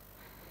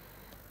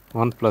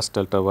 1 plus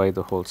delta y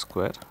the whole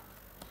square,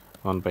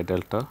 1 by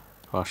delta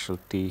partial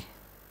t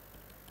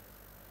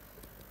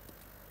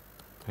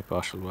by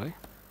partial y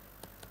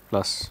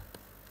plus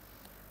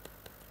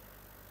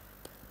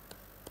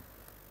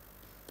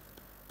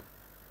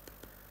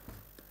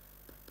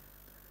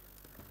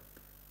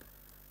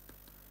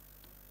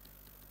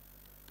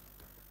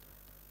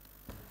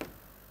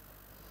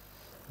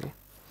okay.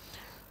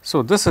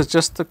 So, this is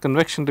just the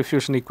convection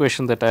diffusion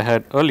equation that I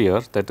had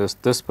earlier, that is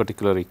this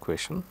particular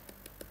equation,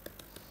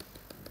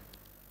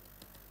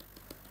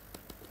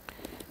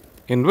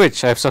 in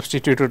which I have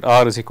substituted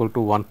r is equal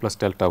to 1 plus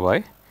delta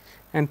y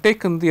and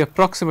taken the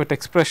approximate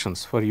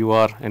expressions for u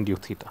r and u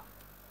theta.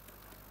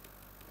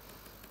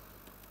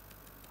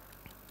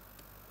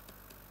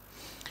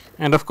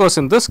 And of course,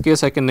 in this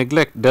case I can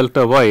neglect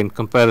delta y in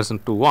comparison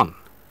to 1,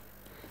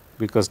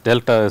 because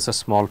delta is a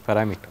small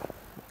parameter.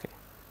 Okay.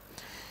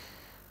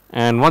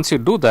 And once you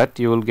do that,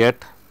 you will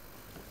get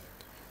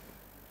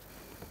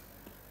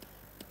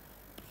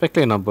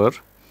Peclet number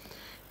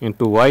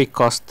into y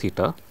cos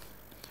theta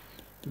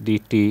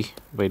dt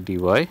by dy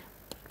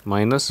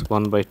minus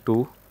 1 by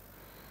 2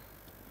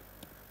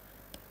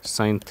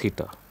 sin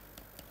theta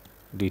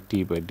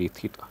dt by d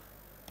theta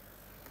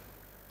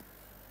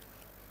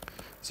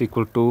is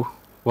equal to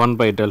 1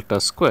 by delta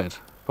square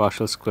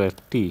partial square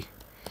t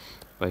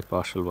by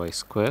partial y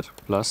square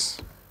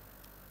plus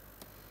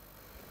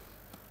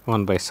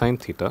 1 by sin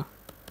theta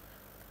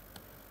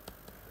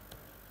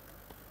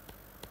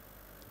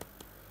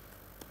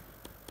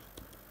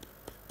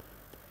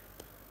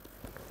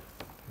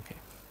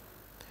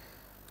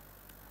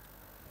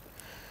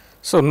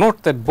So,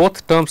 note that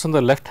both terms on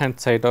the left hand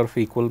side are of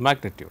equal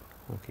magnitude.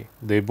 Okay.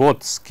 They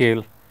both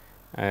scale,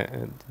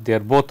 they are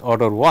both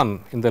order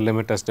 1 in the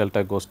limit as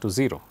delta goes to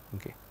 0.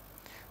 Okay.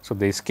 So,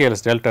 they scale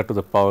as delta to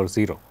the power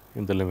 0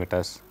 in the limit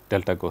as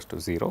delta goes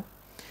to 0.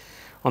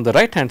 On the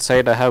right hand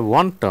side, I have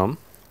one term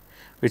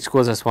which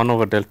goes as 1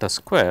 over delta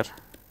square,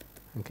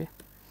 okay,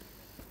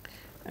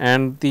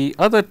 and the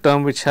other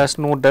term which has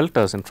no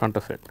deltas in front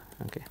of it.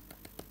 Okay.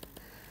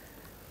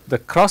 The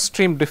cross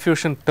stream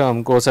diffusion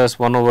term goes as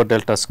 1 over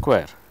delta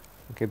square.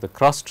 Okay. The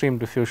cross stream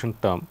diffusion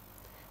term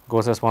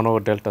goes as 1 over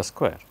delta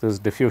square. This is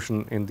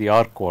diffusion in the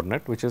r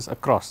coordinate, which is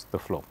across the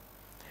flow.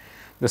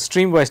 The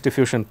streamwise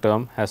diffusion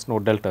term has no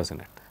deltas in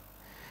it,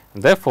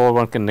 and therefore,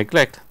 one can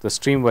neglect the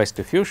streamwise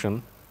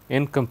diffusion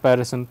in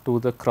comparison to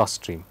the cross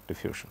stream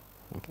diffusion.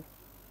 Okay.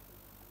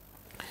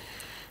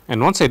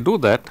 And once I do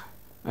that,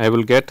 I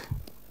will get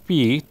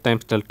p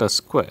times delta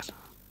square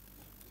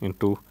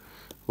into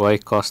y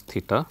cos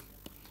theta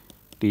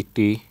dt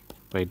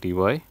by dy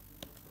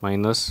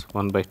minus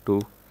 1 by 2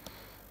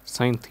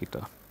 sin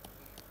theta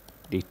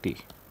dt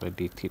by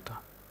d theta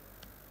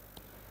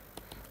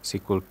is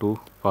equal to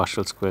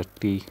partial square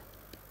t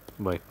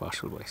by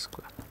partial y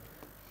square.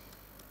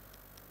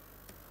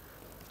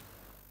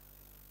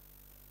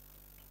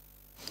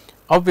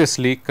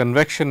 Obviously,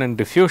 convection and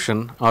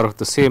diffusion are of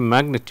the same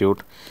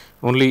magnitude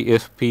only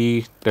if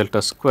p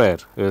delta square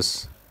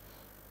is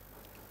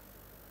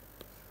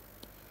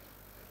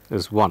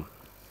 1,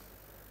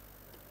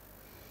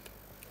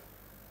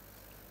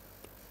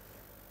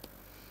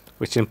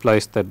 which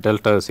implies that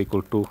delta is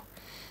equal to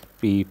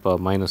p power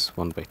minus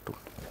 1 by 2.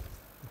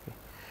 Okay.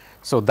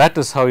 So, that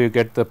is how you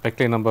get the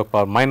Peclet number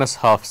power minus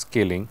half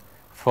scaling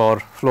for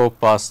flow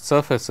past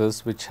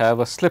surfaces which have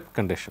a slip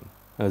condition,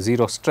 a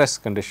zero stress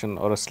condition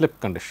or a slip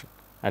condition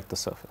at the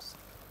surface.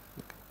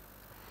 Okay.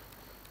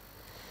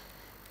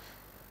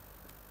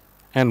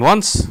 And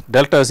once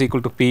delta is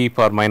equal to p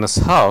power minus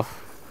half,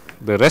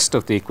 the rest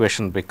of the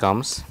equation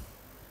becomes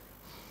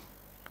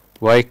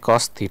y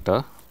cos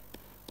theta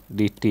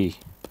dt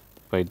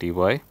by dy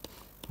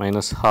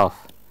minus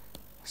half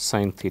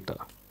sin theta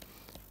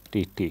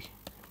dt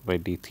by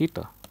d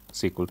theta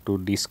is equal to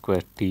d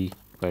square t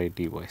by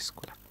dy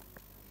square.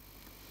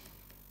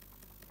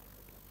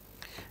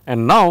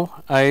 And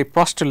now I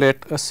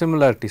postulate a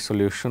similarity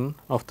solution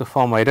of the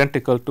form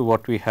identical to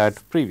what we had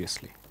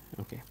previously.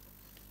 Okay.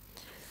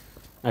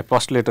 I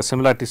postulate a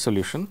similarity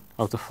solution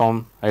of the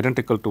form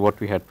identical to what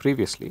we had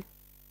previously.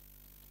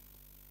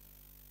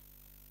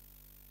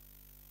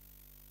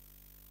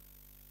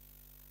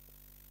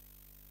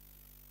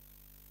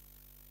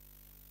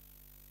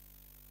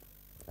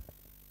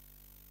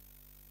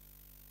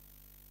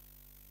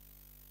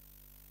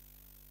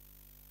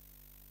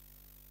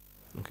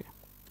 Okay.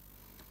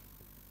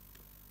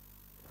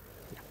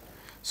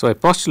 So, I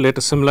postulate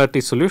a similarity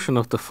solution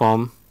of the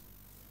form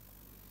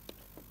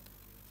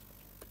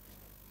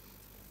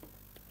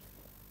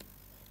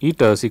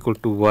eta is equal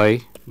to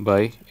y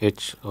by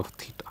h of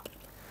theta,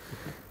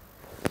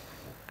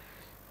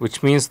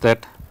 which means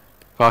that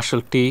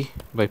partial t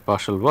by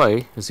partial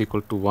y is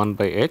equal to 1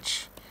 by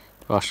h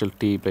partial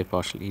t by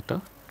partial eta,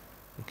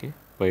 okay,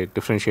 by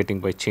differentiating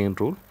by chain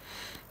rule.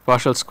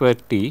 Partial square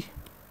t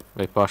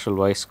by partial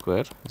y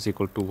square is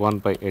equal to 1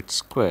 by h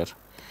square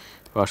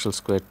partial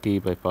square t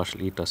by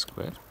partial eta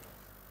square,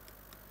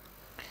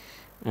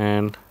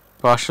 and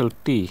partial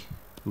t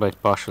by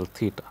partial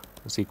theta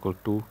is equal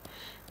to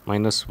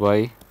minus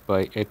y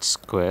by h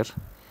square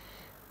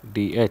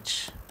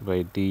dh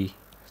by d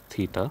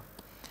theta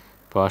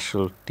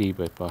partial t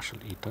by partial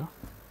eta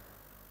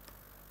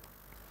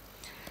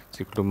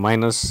is equal to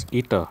minus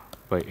eta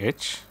by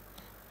h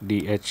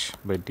dh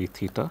by d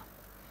theta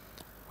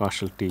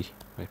partial t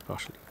by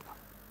partial eta.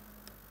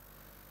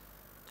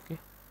 Okay.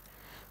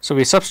 So,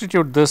 we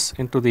substitute this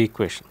into the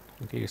equation.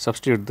 Okay,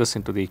 substitute this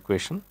into the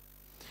equation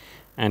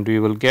and we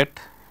will get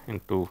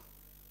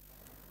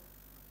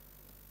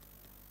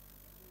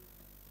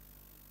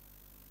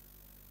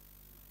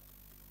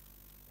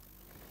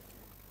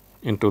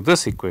into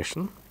this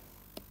equation,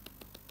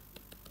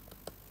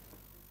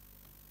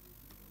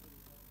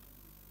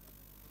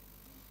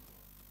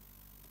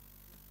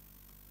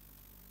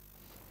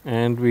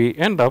 and we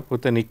end up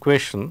with an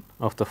equation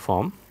of the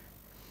form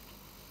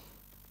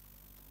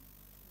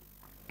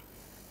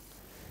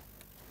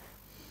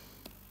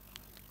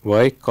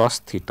y cos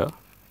theta,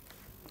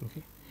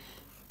 okay,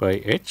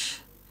 by h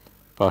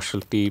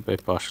partial t by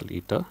partial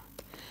eta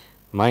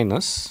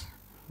minus,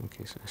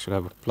 okay, so I should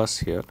have a plus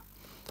here,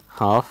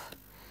 half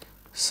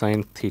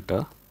sin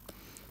theta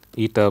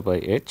eta by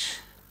h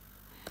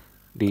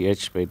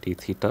dh by d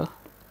theta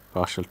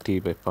partial t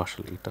by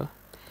partial eta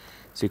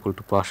is equal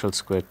to partial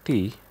square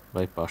t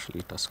by partial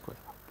eta square.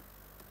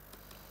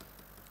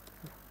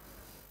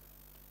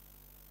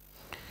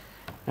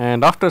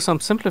 And after some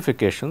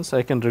simplifications,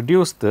 I can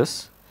reduce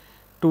this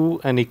to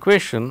an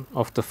equation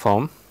of the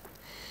form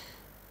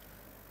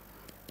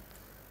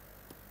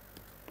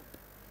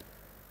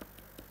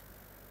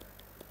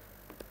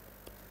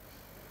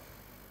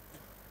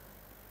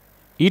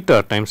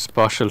eta times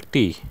partial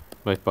t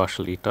by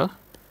partial eta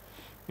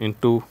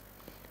into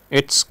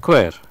h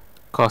square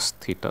cos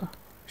theta,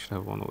 I should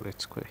have 1 over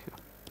h square here,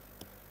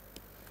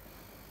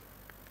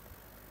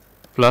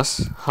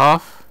 plus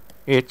half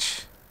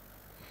h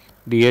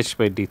dh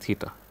by d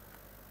theta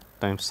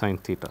times sin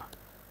theta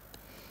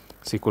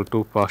is equal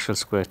to partial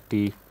square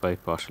t by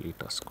partial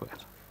eta square.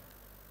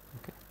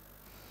 Okay.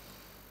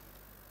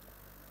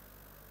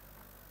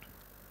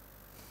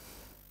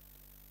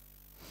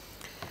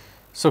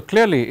 So,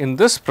 clearly in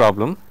this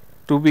problem,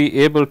 to be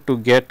able to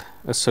get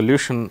a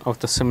solution of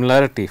the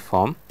similarity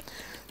form,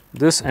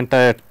 this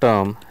entire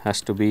term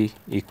has to be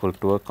equal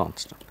to a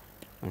constant.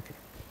 Okay.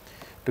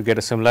 To get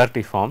a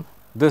similarity form,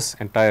 this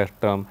entire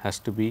term has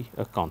to be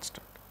a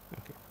constant.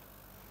 Okay.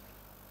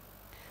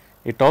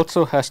 It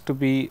also has to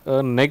be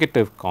a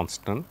negative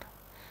constant,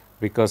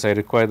 because I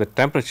require the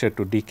temperature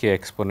to decay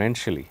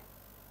exponentially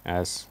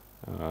as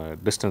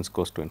distance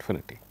goes to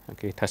infinity.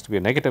 Okay, it has to be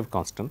a negative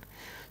constant.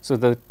 So,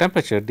 the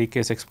temperature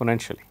decays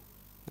exponentially,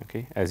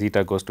 okay, as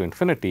eta goes to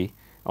infinity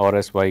or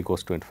as y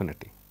goes to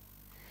infinity.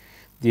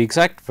 The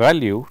exact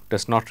value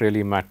does not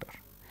really matter,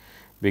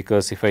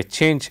 because if I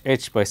change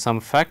h by some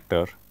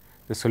factor,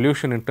 the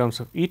solution in terms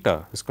of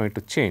eta is going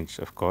to change,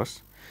 of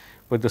course,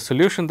 but the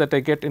solution that I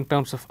get in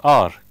terms of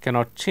r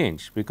cannot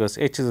change, because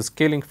h is a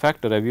scaling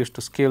factor I have used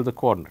to scale the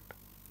coordinate.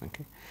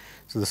 Okay.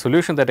 So, the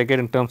solution that I get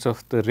in terms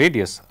of the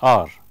radius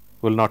r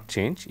will not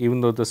change,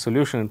 even though the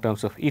solution in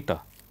terms of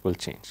eta will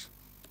change.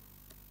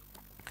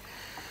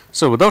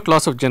 So, without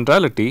loss of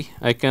generality,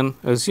 I can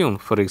assume,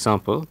 for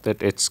example,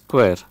 that h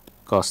square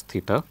cos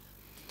theta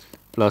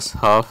plus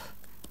half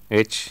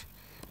h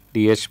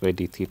dh by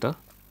d theta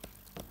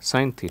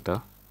sin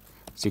theta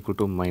is equal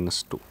to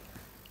minus 2.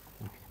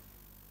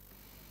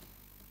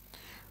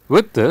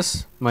 With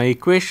this, my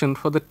equation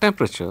for the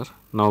temperature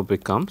now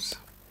becomes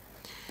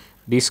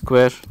d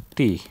square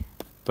T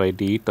by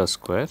d eta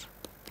square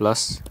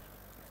plus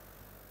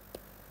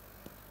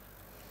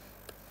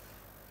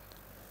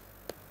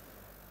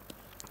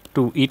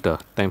two eta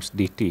times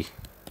dt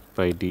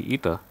by d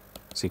eta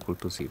is equal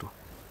to 0.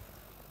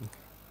 Okay.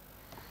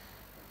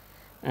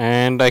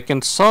 And I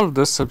can solve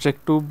this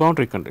subject to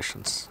boundary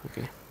conditions.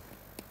 Okay.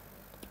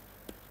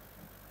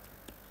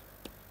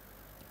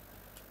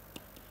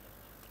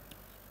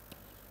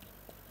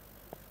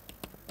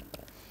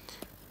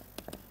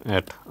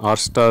 At r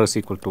star is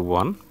equal to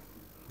 1,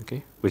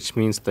 okay, which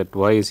means that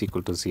y is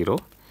equal to 0,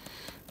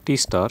 t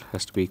star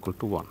has to be equal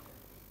to 1.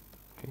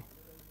 Okay.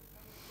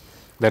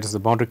 That is the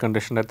boundary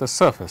condition at the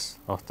surface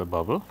of the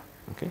bubble.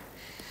 Okay.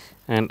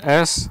 And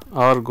as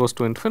r goes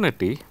to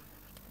infinity,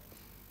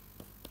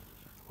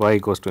 y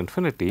goes to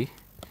infinity,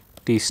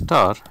 t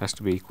star has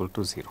to be equal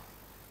to 0.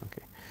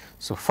 Okay.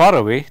 So, far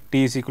away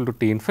t is equal to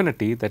t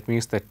infinity, that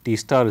means that t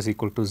star is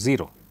equal to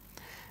 0.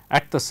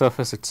 At the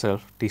surface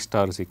itself, t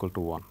star is equal to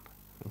 1.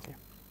 Okay.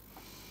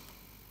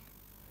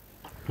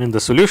 In the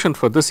solution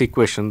for this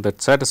equation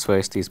that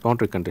satisfies these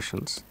boundary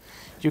conditions,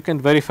 you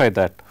can verify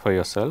that for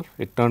yourself.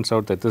 It turns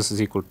out that this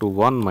is equal to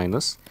 1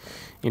 minus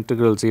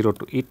integral 0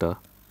 to eta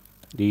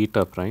d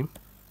eta prime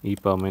e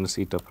power minus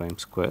eta prime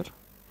square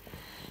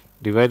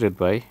divided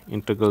by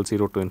integral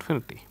 0 to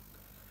infinity.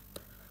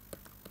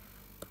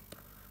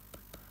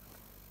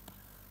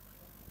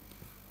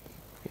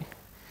 Okay.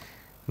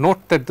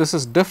 Note that this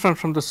is different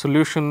from the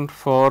solution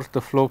for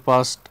the flow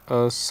past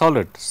a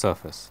solid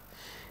surface.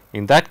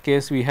 In that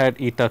case, we had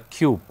eta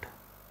cubed,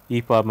 e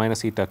power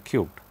minus eta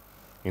cubed.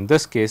 In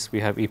this case,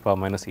 we have e power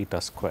minus eta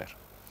square.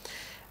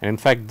 And in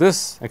fact,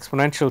 this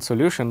exponential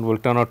solution will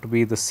turn out to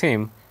be the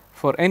same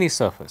for any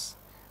surface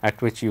at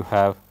which you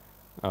have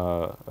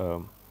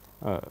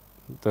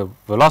the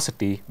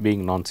velocity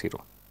being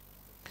non-zero.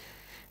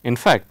 In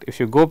fact, if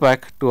you go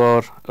back to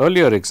our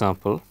earlier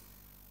example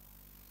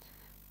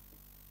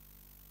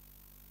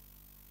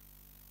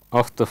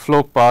of the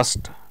flow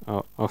past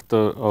of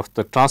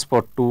the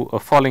transport to a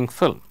falling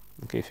film.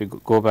 Okay, if you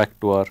go back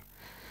to our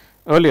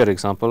earlier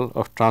example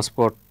of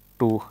transport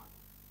to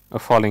a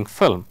falling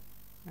film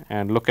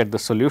and look at the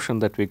solution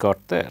that we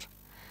got there,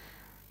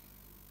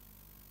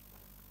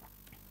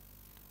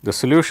 the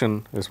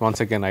solution is once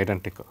again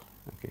identical.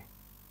 Okay.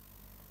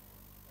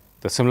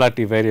 The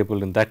similarity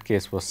variable in that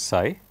case was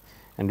psi,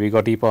 and we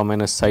got e power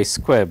minus psi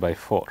square by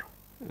 4.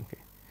 Okay.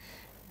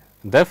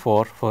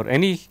 Therefore, for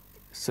any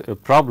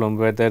problem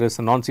where there is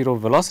a non-zero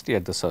velocity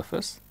at the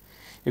surface,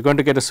 you are going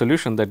to get a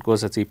solution that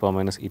goes as e power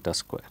minus eta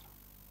square.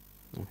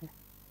 Okay.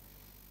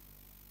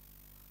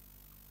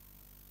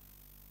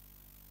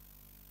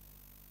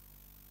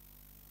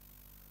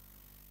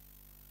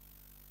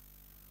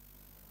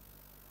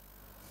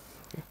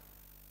 Okay.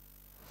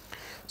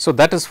 So,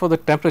 that is for the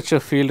temperature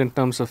field in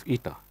terms of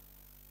eta.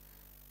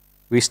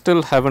 We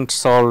still have not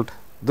solved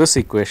this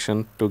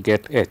equation to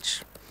get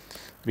h,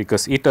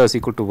 because eta is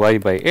equal to y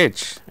by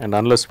h, and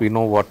unless we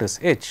know what is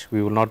h,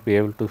 we will not be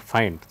able to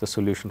find the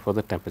solution for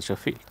the temperature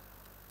field.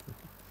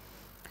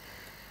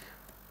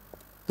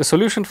 The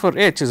solution for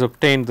h is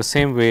obtained the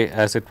same way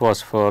as it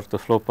was for the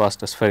flow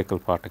past a spherical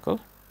particle.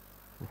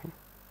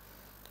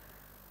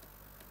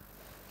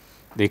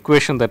 The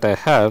equation that I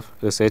have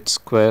is h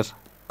square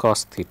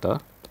cos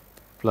theta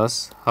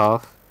plus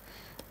half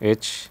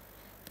h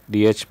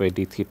dh by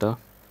d theta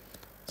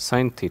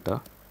sin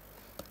theta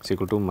is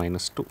equal to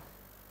minus 2.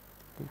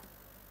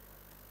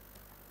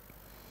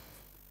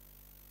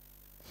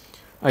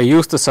 I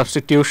use the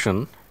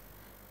substitution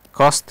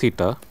cos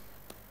theta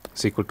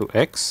is equal to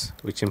x,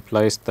 which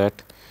implies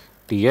that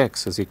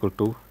dx is equal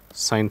to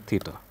sin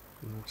theta,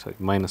 sorry,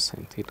 minus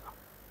sin theta.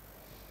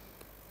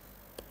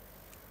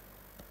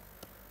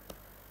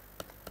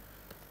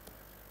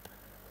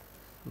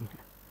 Okay.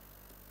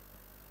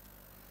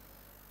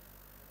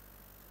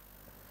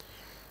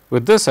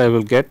 With this, I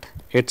will get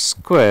h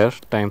square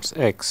times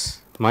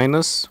x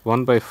minus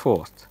 1 by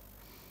 4th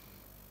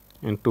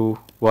into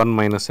 1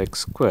 minus x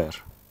square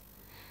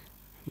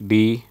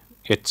d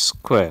h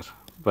square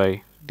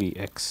by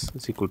dx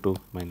is equal to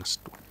minus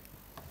 2.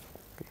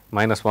 Okay.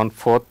 Minus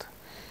 1/4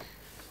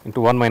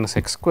 into 1 minus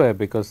x square,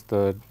 because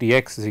the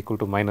dx is equal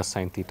to minus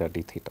sin theta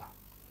d theta.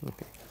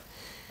 Okay.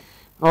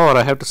 Or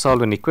I have to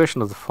solve an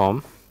equation of the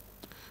form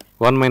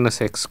 1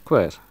 minus x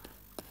square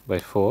by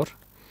 4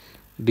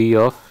 d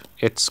of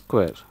h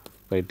square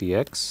by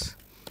dx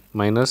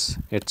minus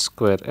h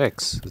square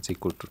x is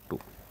equal to 2.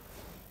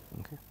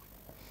 Okay.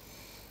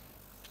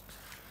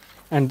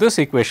 And this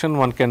equation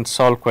one can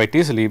solve quite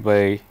easily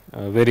by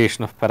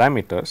variation of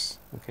parameters.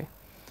 Okay.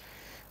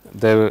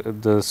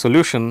 The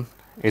solution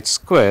h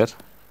square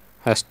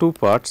has two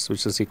parts,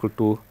 which is equal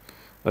to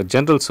a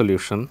general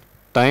solution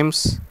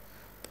times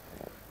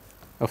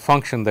a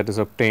function that is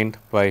obtained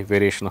by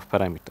variation of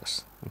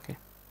parameters. Okay.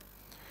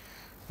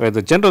 Where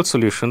the general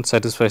solution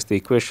satisfies the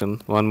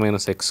equation 1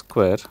 minus x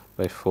square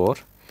by 4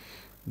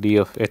 d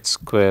of h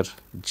square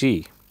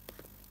g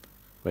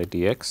by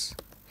dx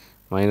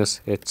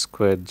minus h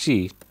square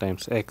g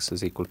times x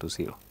is equal to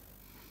 0.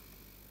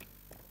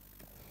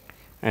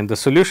 And the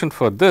solution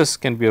for this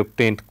can be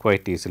obtained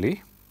quite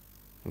easily.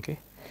 Okay.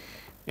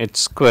 H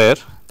square,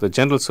 the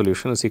general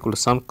solution, is equal to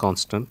some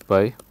constant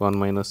by 1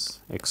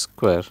 minus x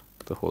square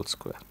the whole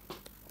square.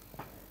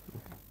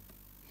 Okay.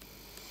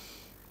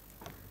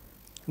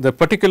 The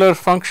particular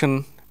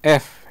function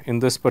f in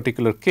this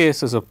particular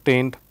case is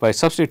obtained by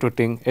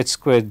substituting h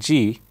square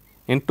g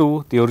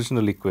into the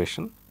original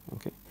equation.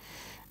 Okay.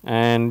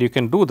 And you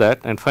can do that,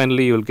 and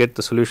finally you will get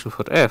the solution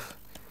for f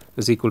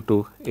is equal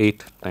to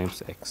 8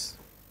 times x.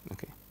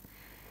 Okay.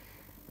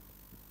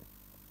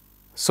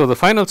 So, the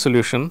final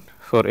solution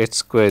for h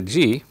square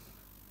g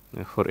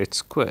for h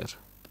square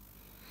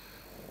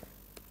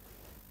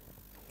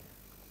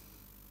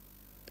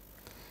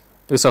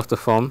is of the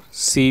form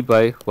c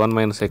by 1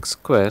 minus x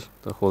square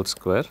the whole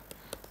square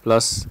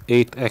plus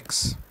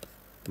 8x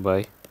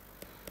by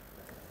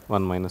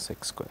 1 minus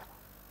x square.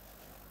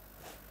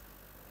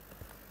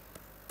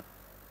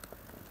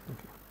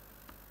 Okay.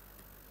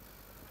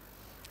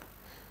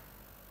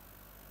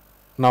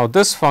 Now,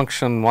 this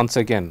function once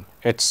again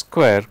h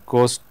square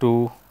goes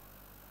to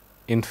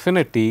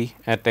infinity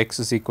at x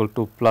is equal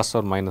to plus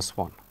or minus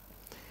 1.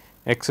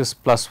 X is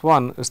plus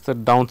 1 is the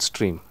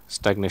downstream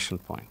stagnation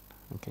point.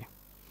 Okay.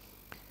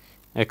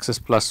 X is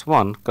plus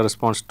 1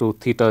 corresponds to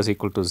theta is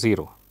equal to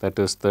 0, that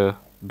is the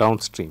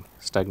downstream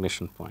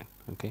stagnation point.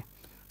 Okay.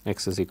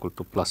 X is equal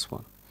to plus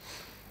 1.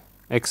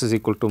 X is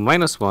equal to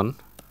minus 1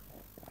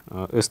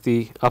 is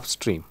the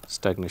upstream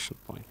stagnation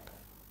point.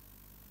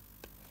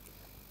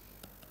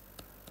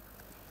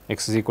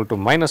 X is equal to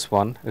minus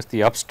 1 is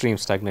the upstream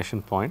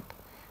stagnation point,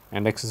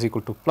 and x is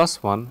equal to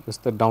plus 1 is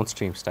the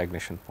downstream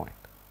stagnation point.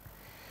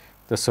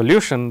 The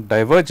solution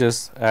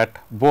diverges at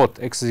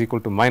both x is equal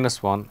to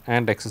minus 1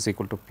 and x is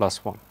equal to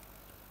plus 1.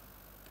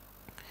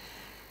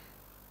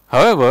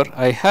 However,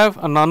 I have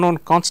an unknown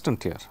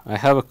constant here. I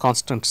have a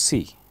constant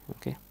c.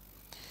 Okay.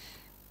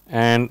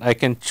 And I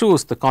can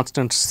choose the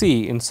constant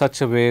c in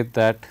such a way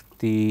that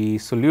the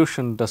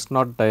solution does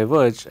not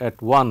diverge at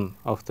one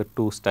of the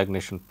two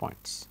stagnation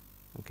points.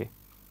 Okay.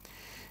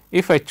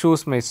 If I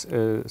choose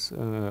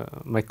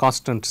my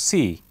constant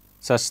c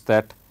such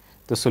that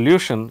the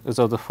solution is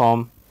of the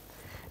form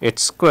h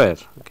square,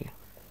 okay,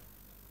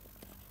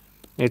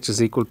 h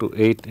is equal to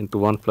 8 into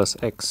 1 plus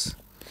x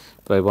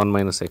by 1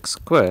 minus x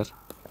square,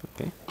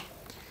 okay,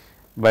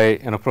 by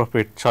an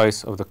appropriate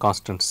choice of the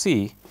constant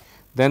c,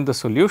 then the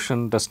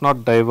solution does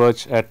not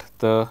diverge at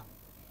the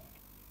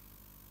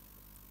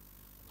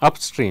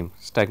upstream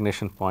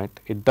stagnation point,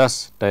 it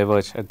does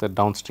diverge at the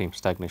downstream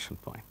stagnation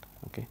point.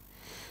 Okay.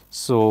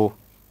 So,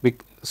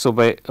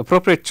 by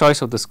appropriate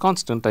choice of this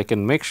constant, I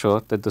can make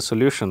sure that the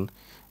solution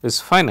is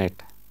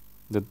finite,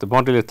 that the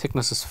modular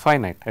thickness is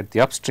finite at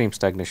the upstream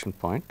stagnation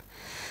point,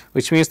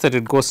 which means that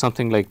it goes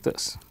something like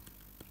this.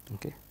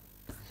 Okay.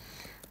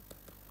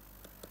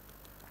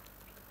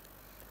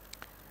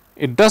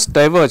 It does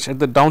diverge at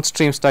the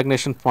downstream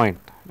stagnation point,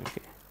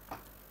 okay,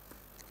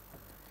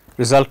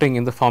 resulting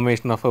in the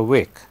formation of a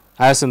wake,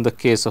 as in the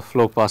case of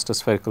flow past a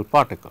spherical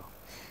particle.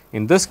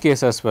 In this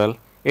case as well,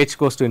 h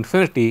goes to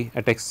infinity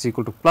at x is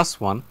equal to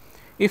plus 1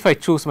 if I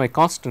choose my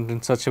constant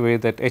in such a way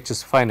that h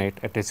is finite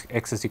at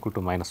x is equal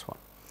to minus 1.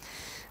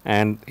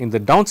 And in the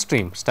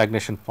downstream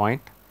stagnation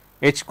point,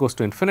 h goes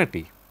to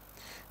infinity.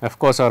 Of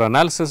course, our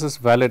analysis is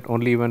valid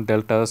only when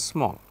delta is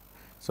small.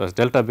 So, as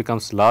delta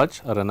becomes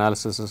large, our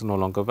analysis is no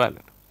longer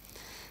valid.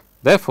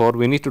 Therefore,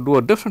 we need to do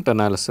a different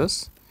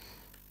analysis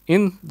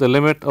in the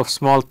limit of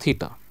small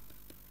theta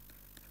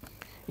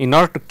in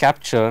order to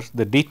capture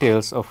the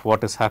details of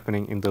what is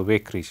happening in the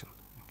wake region.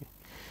 Okay.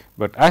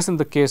 But as in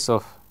the case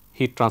of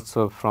heat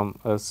transfer from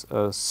a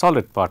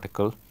solid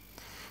particle,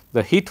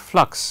 the heat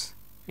flux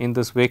in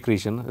this wake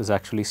region is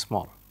actually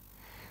small.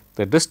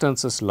 The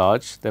distance is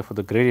large, therefore,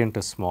 the gradient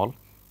is small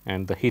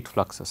and the heat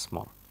flux is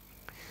small.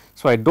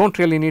 So, I do not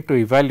really need to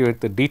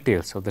evaluate the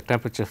details of the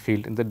temperature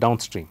field in the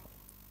downstream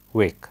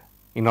wake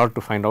in order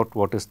to find out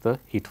what is the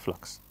heat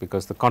flux,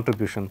 because the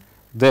contribution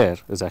there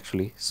is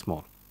actually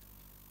small.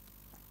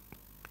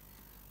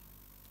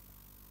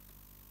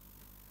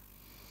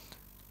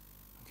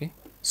 Okay.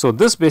 So,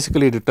 this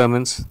basically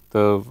determines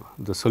the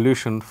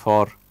solution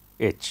for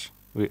H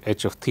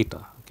h of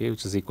theta, okay,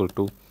 which is equal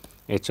to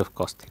h of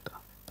cos theta.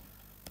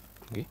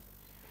 Okay.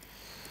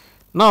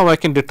 Now, I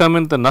can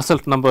determine the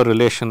Nusselt number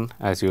relation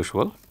as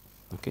usual.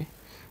 Okay.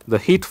 The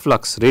heat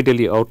flux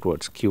radially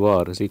outwards q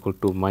r is equal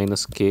to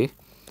minus k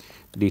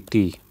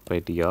dt by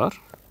dr,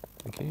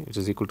 okay, which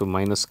is equal to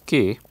minus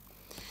k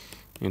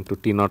into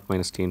T naught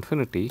minus T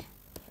infinity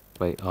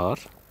by r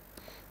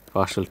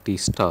partial T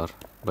star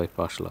by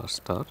partial r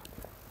star.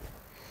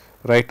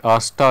 Write r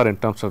star in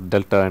terms of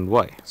delta and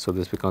y. So,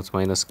 this becomes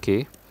minus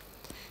k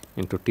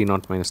into T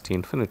naught minus T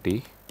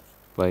infinity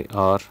by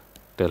r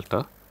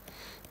delta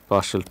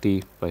partial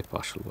T by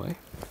partial y.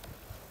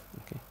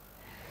 Okay.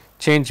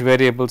 Change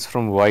variables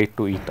from y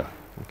to eta.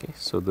 Okay.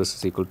 So, this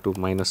is equal to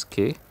minus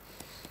k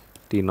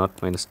T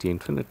naught minus T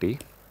infinity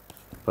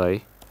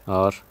by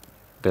r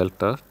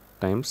delta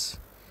times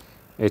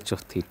h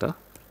of theta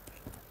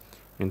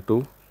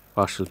into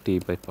partial T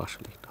by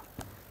partial eta.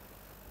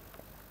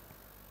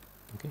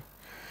 Okay.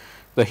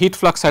 The heat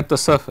flux at the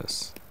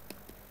surface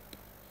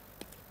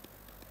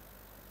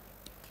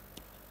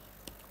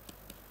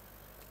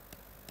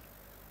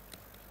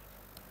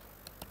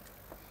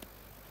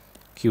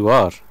q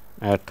r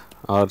at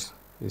r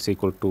is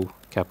equal to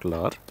capital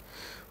R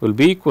will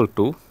be equal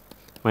to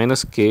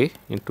minus k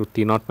into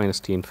T naught minus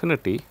T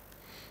infinity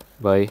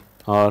by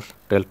r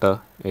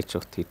delta h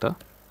of theta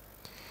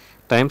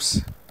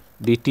times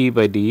dt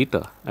by d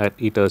eta at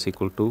eta is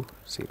equal to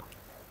 0,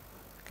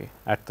 okay,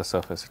 at the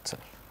surface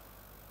itself.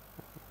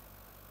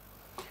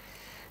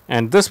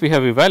 And this we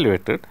have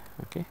evaluated.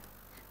 Okay.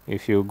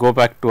 If you go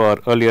back to our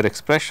earlier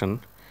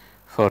expression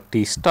for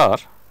T star,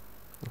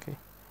 okay,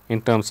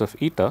 in terms of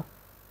eta,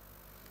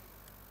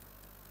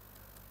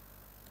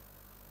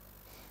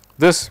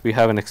 this we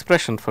have an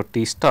expression for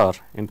T star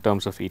in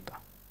terms of eta.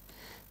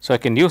 So, I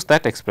can use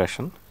that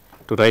expression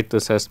to write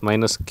this as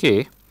minus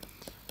k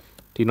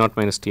T naught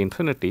minus T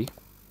infinity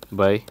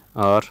by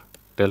r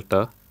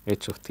delta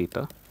h of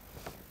theta,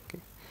 okay,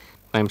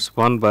 times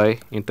 1 by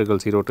integral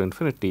 0 to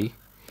infinity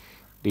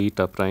d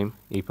eta prime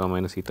e power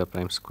minus eta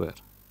prime square.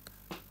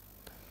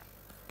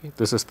 Okay,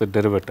 this is the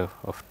derivative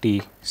of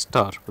T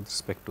star with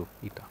respect to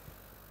eta.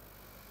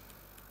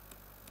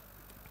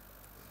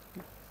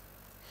 Okay.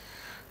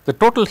 The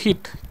total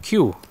heat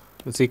Q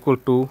is equal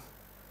to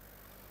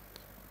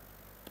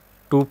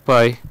 2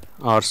 pi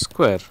r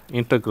square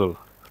integral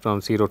from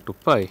 0 to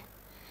pi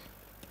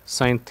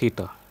sin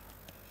theta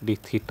d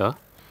theta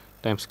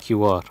times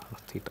q r of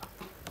theta.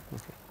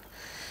 Okay.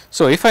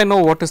 So, if I know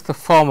what is the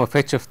form of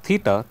h of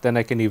theta, then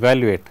I can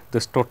evaluate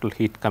this total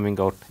heat coming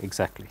out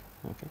exactly.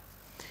 Okay.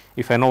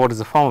 If I know what is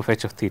the form of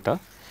h of theta,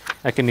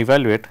 I can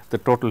evaluate the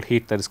total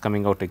heat that is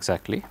coming out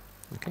exactly.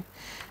 Okay.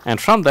 And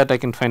from that I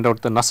can find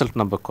out the Nusselt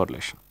number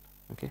correlation.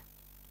 Okay.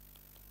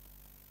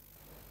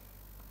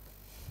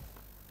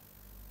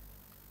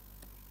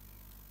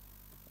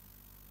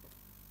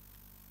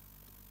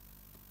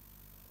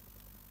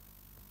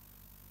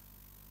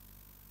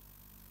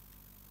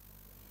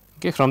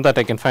 Okay, from that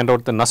I can find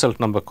out the Nusselt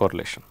number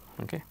correlation.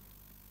 Okay.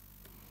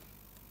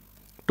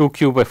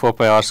 2q by 4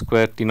 pi r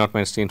square T naught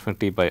minus T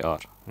infinity by r.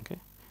 Okay.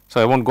 So,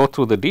 I will not go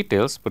through the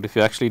details, but if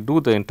you actually do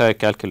the entire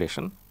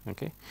calculation,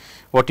 okay,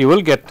 what you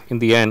will get in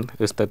the end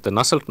is that the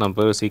Nusselt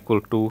number is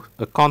equal to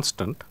a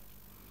constant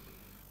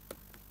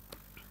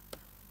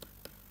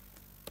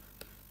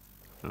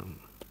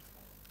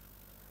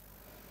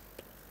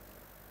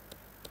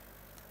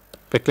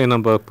Peclet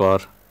number per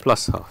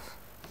plus half.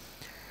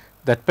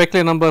 That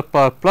Peclet number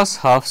per plus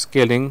half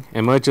scaling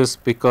emerges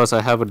because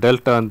I have a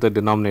delta in the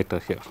denominator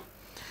here.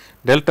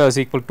 Delta is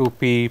equal to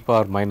p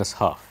power minus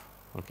half,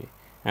 okay,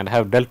 and I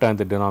have delta in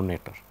the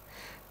denominator.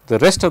 The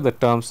rest of the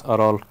terms are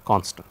all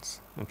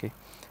constants. Okay.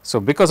 So,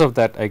 because of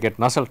that I get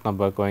Nusselt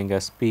number going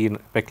as p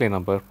Peclet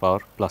number power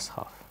plus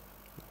half.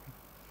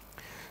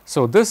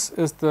 So, this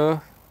is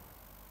the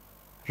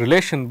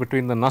relation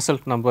between the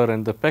Nusselt number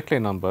and the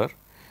Peclet number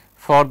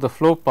for the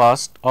flow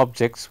past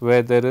objects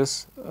where there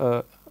is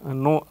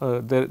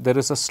there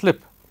is a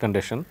slip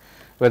condition,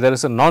 where there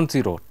is a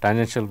non-zero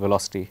tangential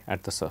velocity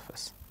at the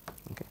surface.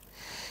 Okay.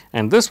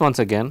 And this once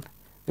again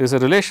is a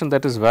relation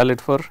that is valid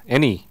for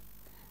any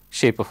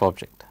shape of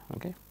object.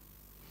 Okay.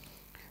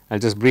 I will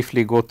just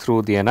briefly go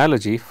through the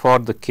analogy for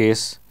the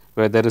case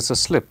where there is a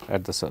slip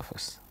at the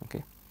surface.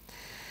 Okay.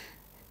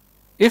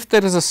 If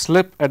there is a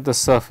slip at the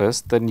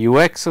surface, then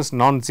ux is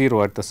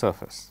non-zero at the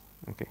surface.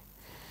 Okay.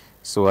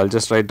 So, I will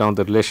just write down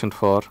the relation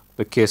for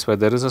the case where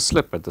there is a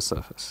slip at the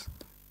surface.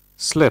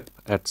 Slip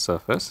at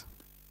surface,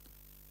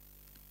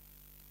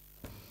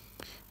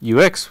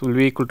 ux will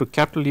be equal to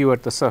capital U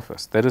at the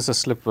surface. There is a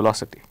slip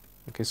velocity.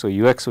 Okay. So,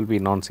 ux will be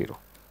non-zero.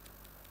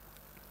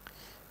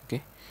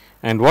 Okay.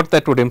 And what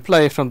that would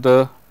imply from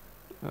the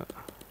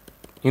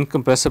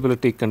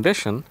incompressibility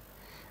condition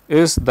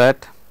is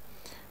that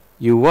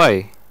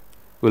uy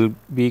will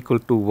be equal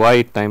to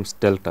y times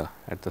delta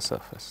at the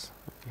surface.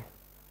 Okay.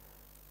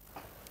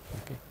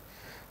 Okay.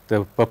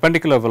 The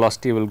perpendicular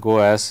velocity will go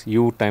as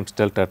u times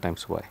delta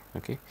times y.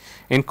 Okay.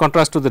 In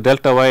contrast to the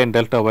delta y and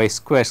delta y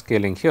square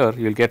scaling here,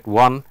 you will get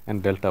 1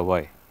 and delta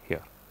y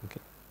here.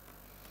 Okay.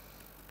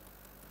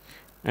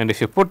 And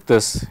if you put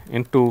this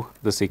into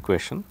this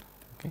equation,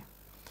 okay,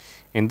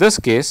 in this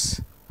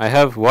case I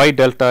have y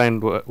delta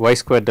and y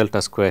square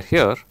delta square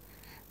here,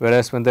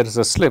 whereas when there is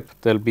a slip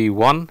there will be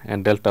 1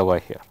 and delta y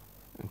here.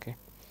 Okay.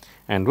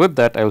 And with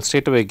that I will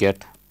straight away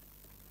get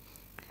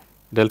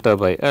delta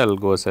by L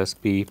goes as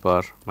p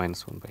power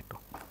minus 1 by 2.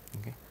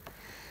 Okay.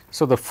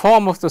 So, the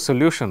form of the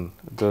solution,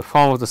 the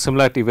form of the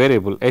similarity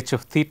variable h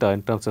of theta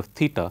in terms of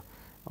theta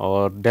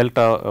or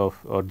delta of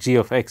or g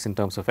of x in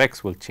terms of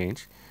x will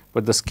change,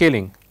 but the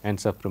scaling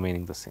ends up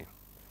remaining the same.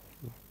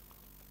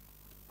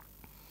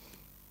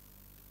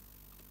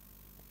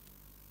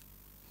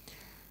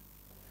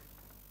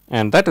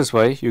 And that is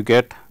why you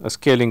get a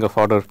scaling of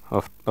order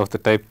of the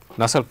type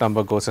Nusselt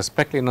number goes as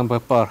Peclet number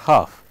power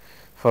half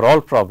for all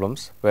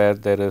problems where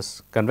there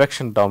is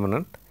convection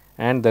dominant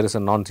and there is a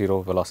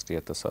non-zero velocity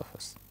at the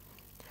surface.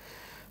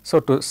 So,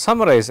 to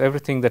summarize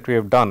everything that we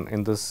have done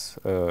in this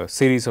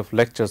series of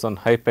lectures on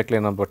high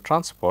Peclet number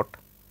transport,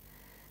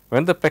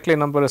 when the Peclet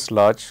number is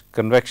large,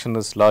 convection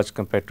is large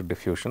compared to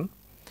diffusion.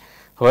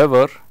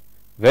 However,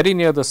 very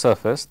near the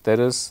surface there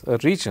is a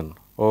region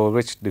over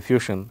which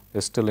diffusion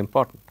is still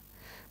important,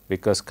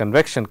 because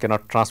convection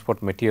cannot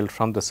transport material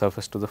from the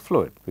surface to the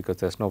fluid, because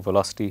there is no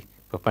velocity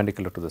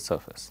perpendicular to the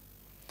surface.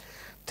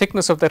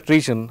 Thickness of that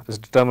region is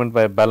determined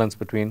by a balance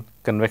between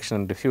convection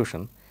and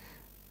diffusion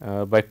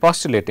by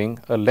postulating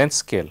a length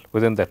scale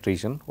within that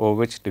region over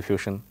which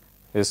diffusion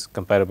is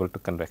comparable to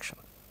convection.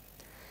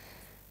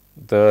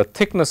 The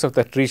thickness of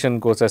that region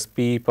goes as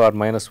p power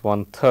minus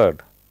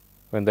 1/3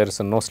 when there is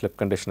a no slip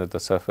condition at the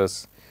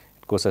surface.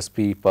 It goes as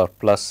p power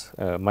plus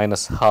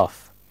minus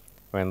half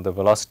when the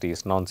velocity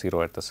is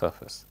non-zero at the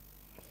surface.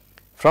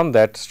 From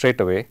that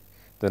straight away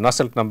the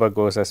Nusselt number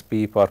goes as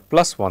p power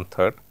plus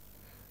 1/3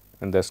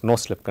 when there is no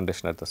slip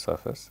condition at the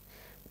surface,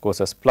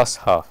 goes as plus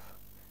half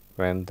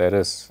when there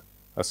is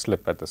a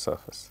slip at the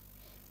surface.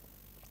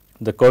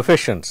 The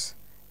coefficients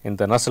in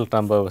the Nusselt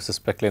number versus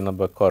Peclet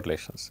number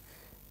correlations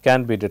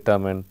can be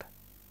determined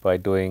by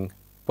doing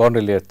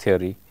boundary layer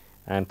theory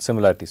and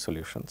similarity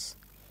solutions.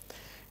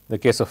 In the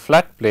case of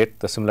flat plate,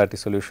 the similarity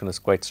solution is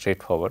quite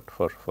straightforward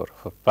for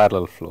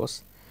parallel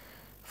flows.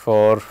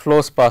 For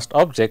flows past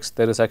objects,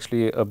 there is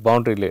actually a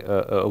boundary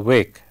layer, a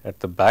wake at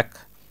the back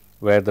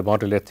where the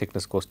boundary layer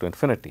thickness goes to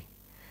infinity.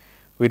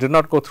 We did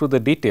not go through the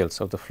details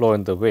of the flow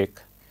in the wake.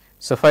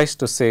 Suffice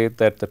to say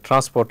that the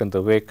transport in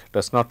the wake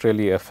does not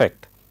really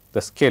affect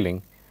the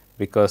scaling,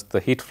 because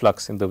the heat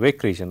flux in the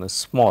wake region is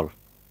small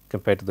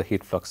compared to the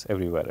heat flux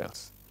everywhere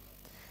else.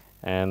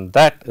 And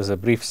that is a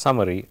brief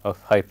summary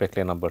of high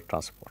Peclet number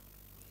transport.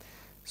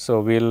 So,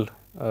 we will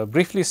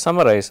briefly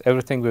summarize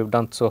everything we have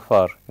done so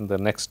far in the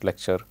next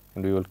lecture,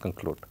 and we will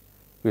conclude.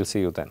 We will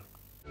see you then.